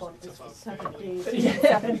think about this for 7 days.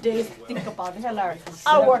 7 days to think about it. Hilarious.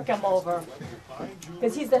 I'll work him over.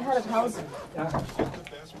 Because he's the head of housing.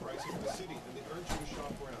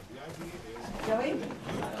 Joey?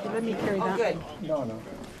 Let me carry that. Oh, good. No.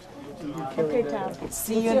 Okay, Tab.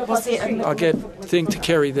 See you. We'll see you. I'll get thing to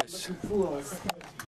carry this. Fools.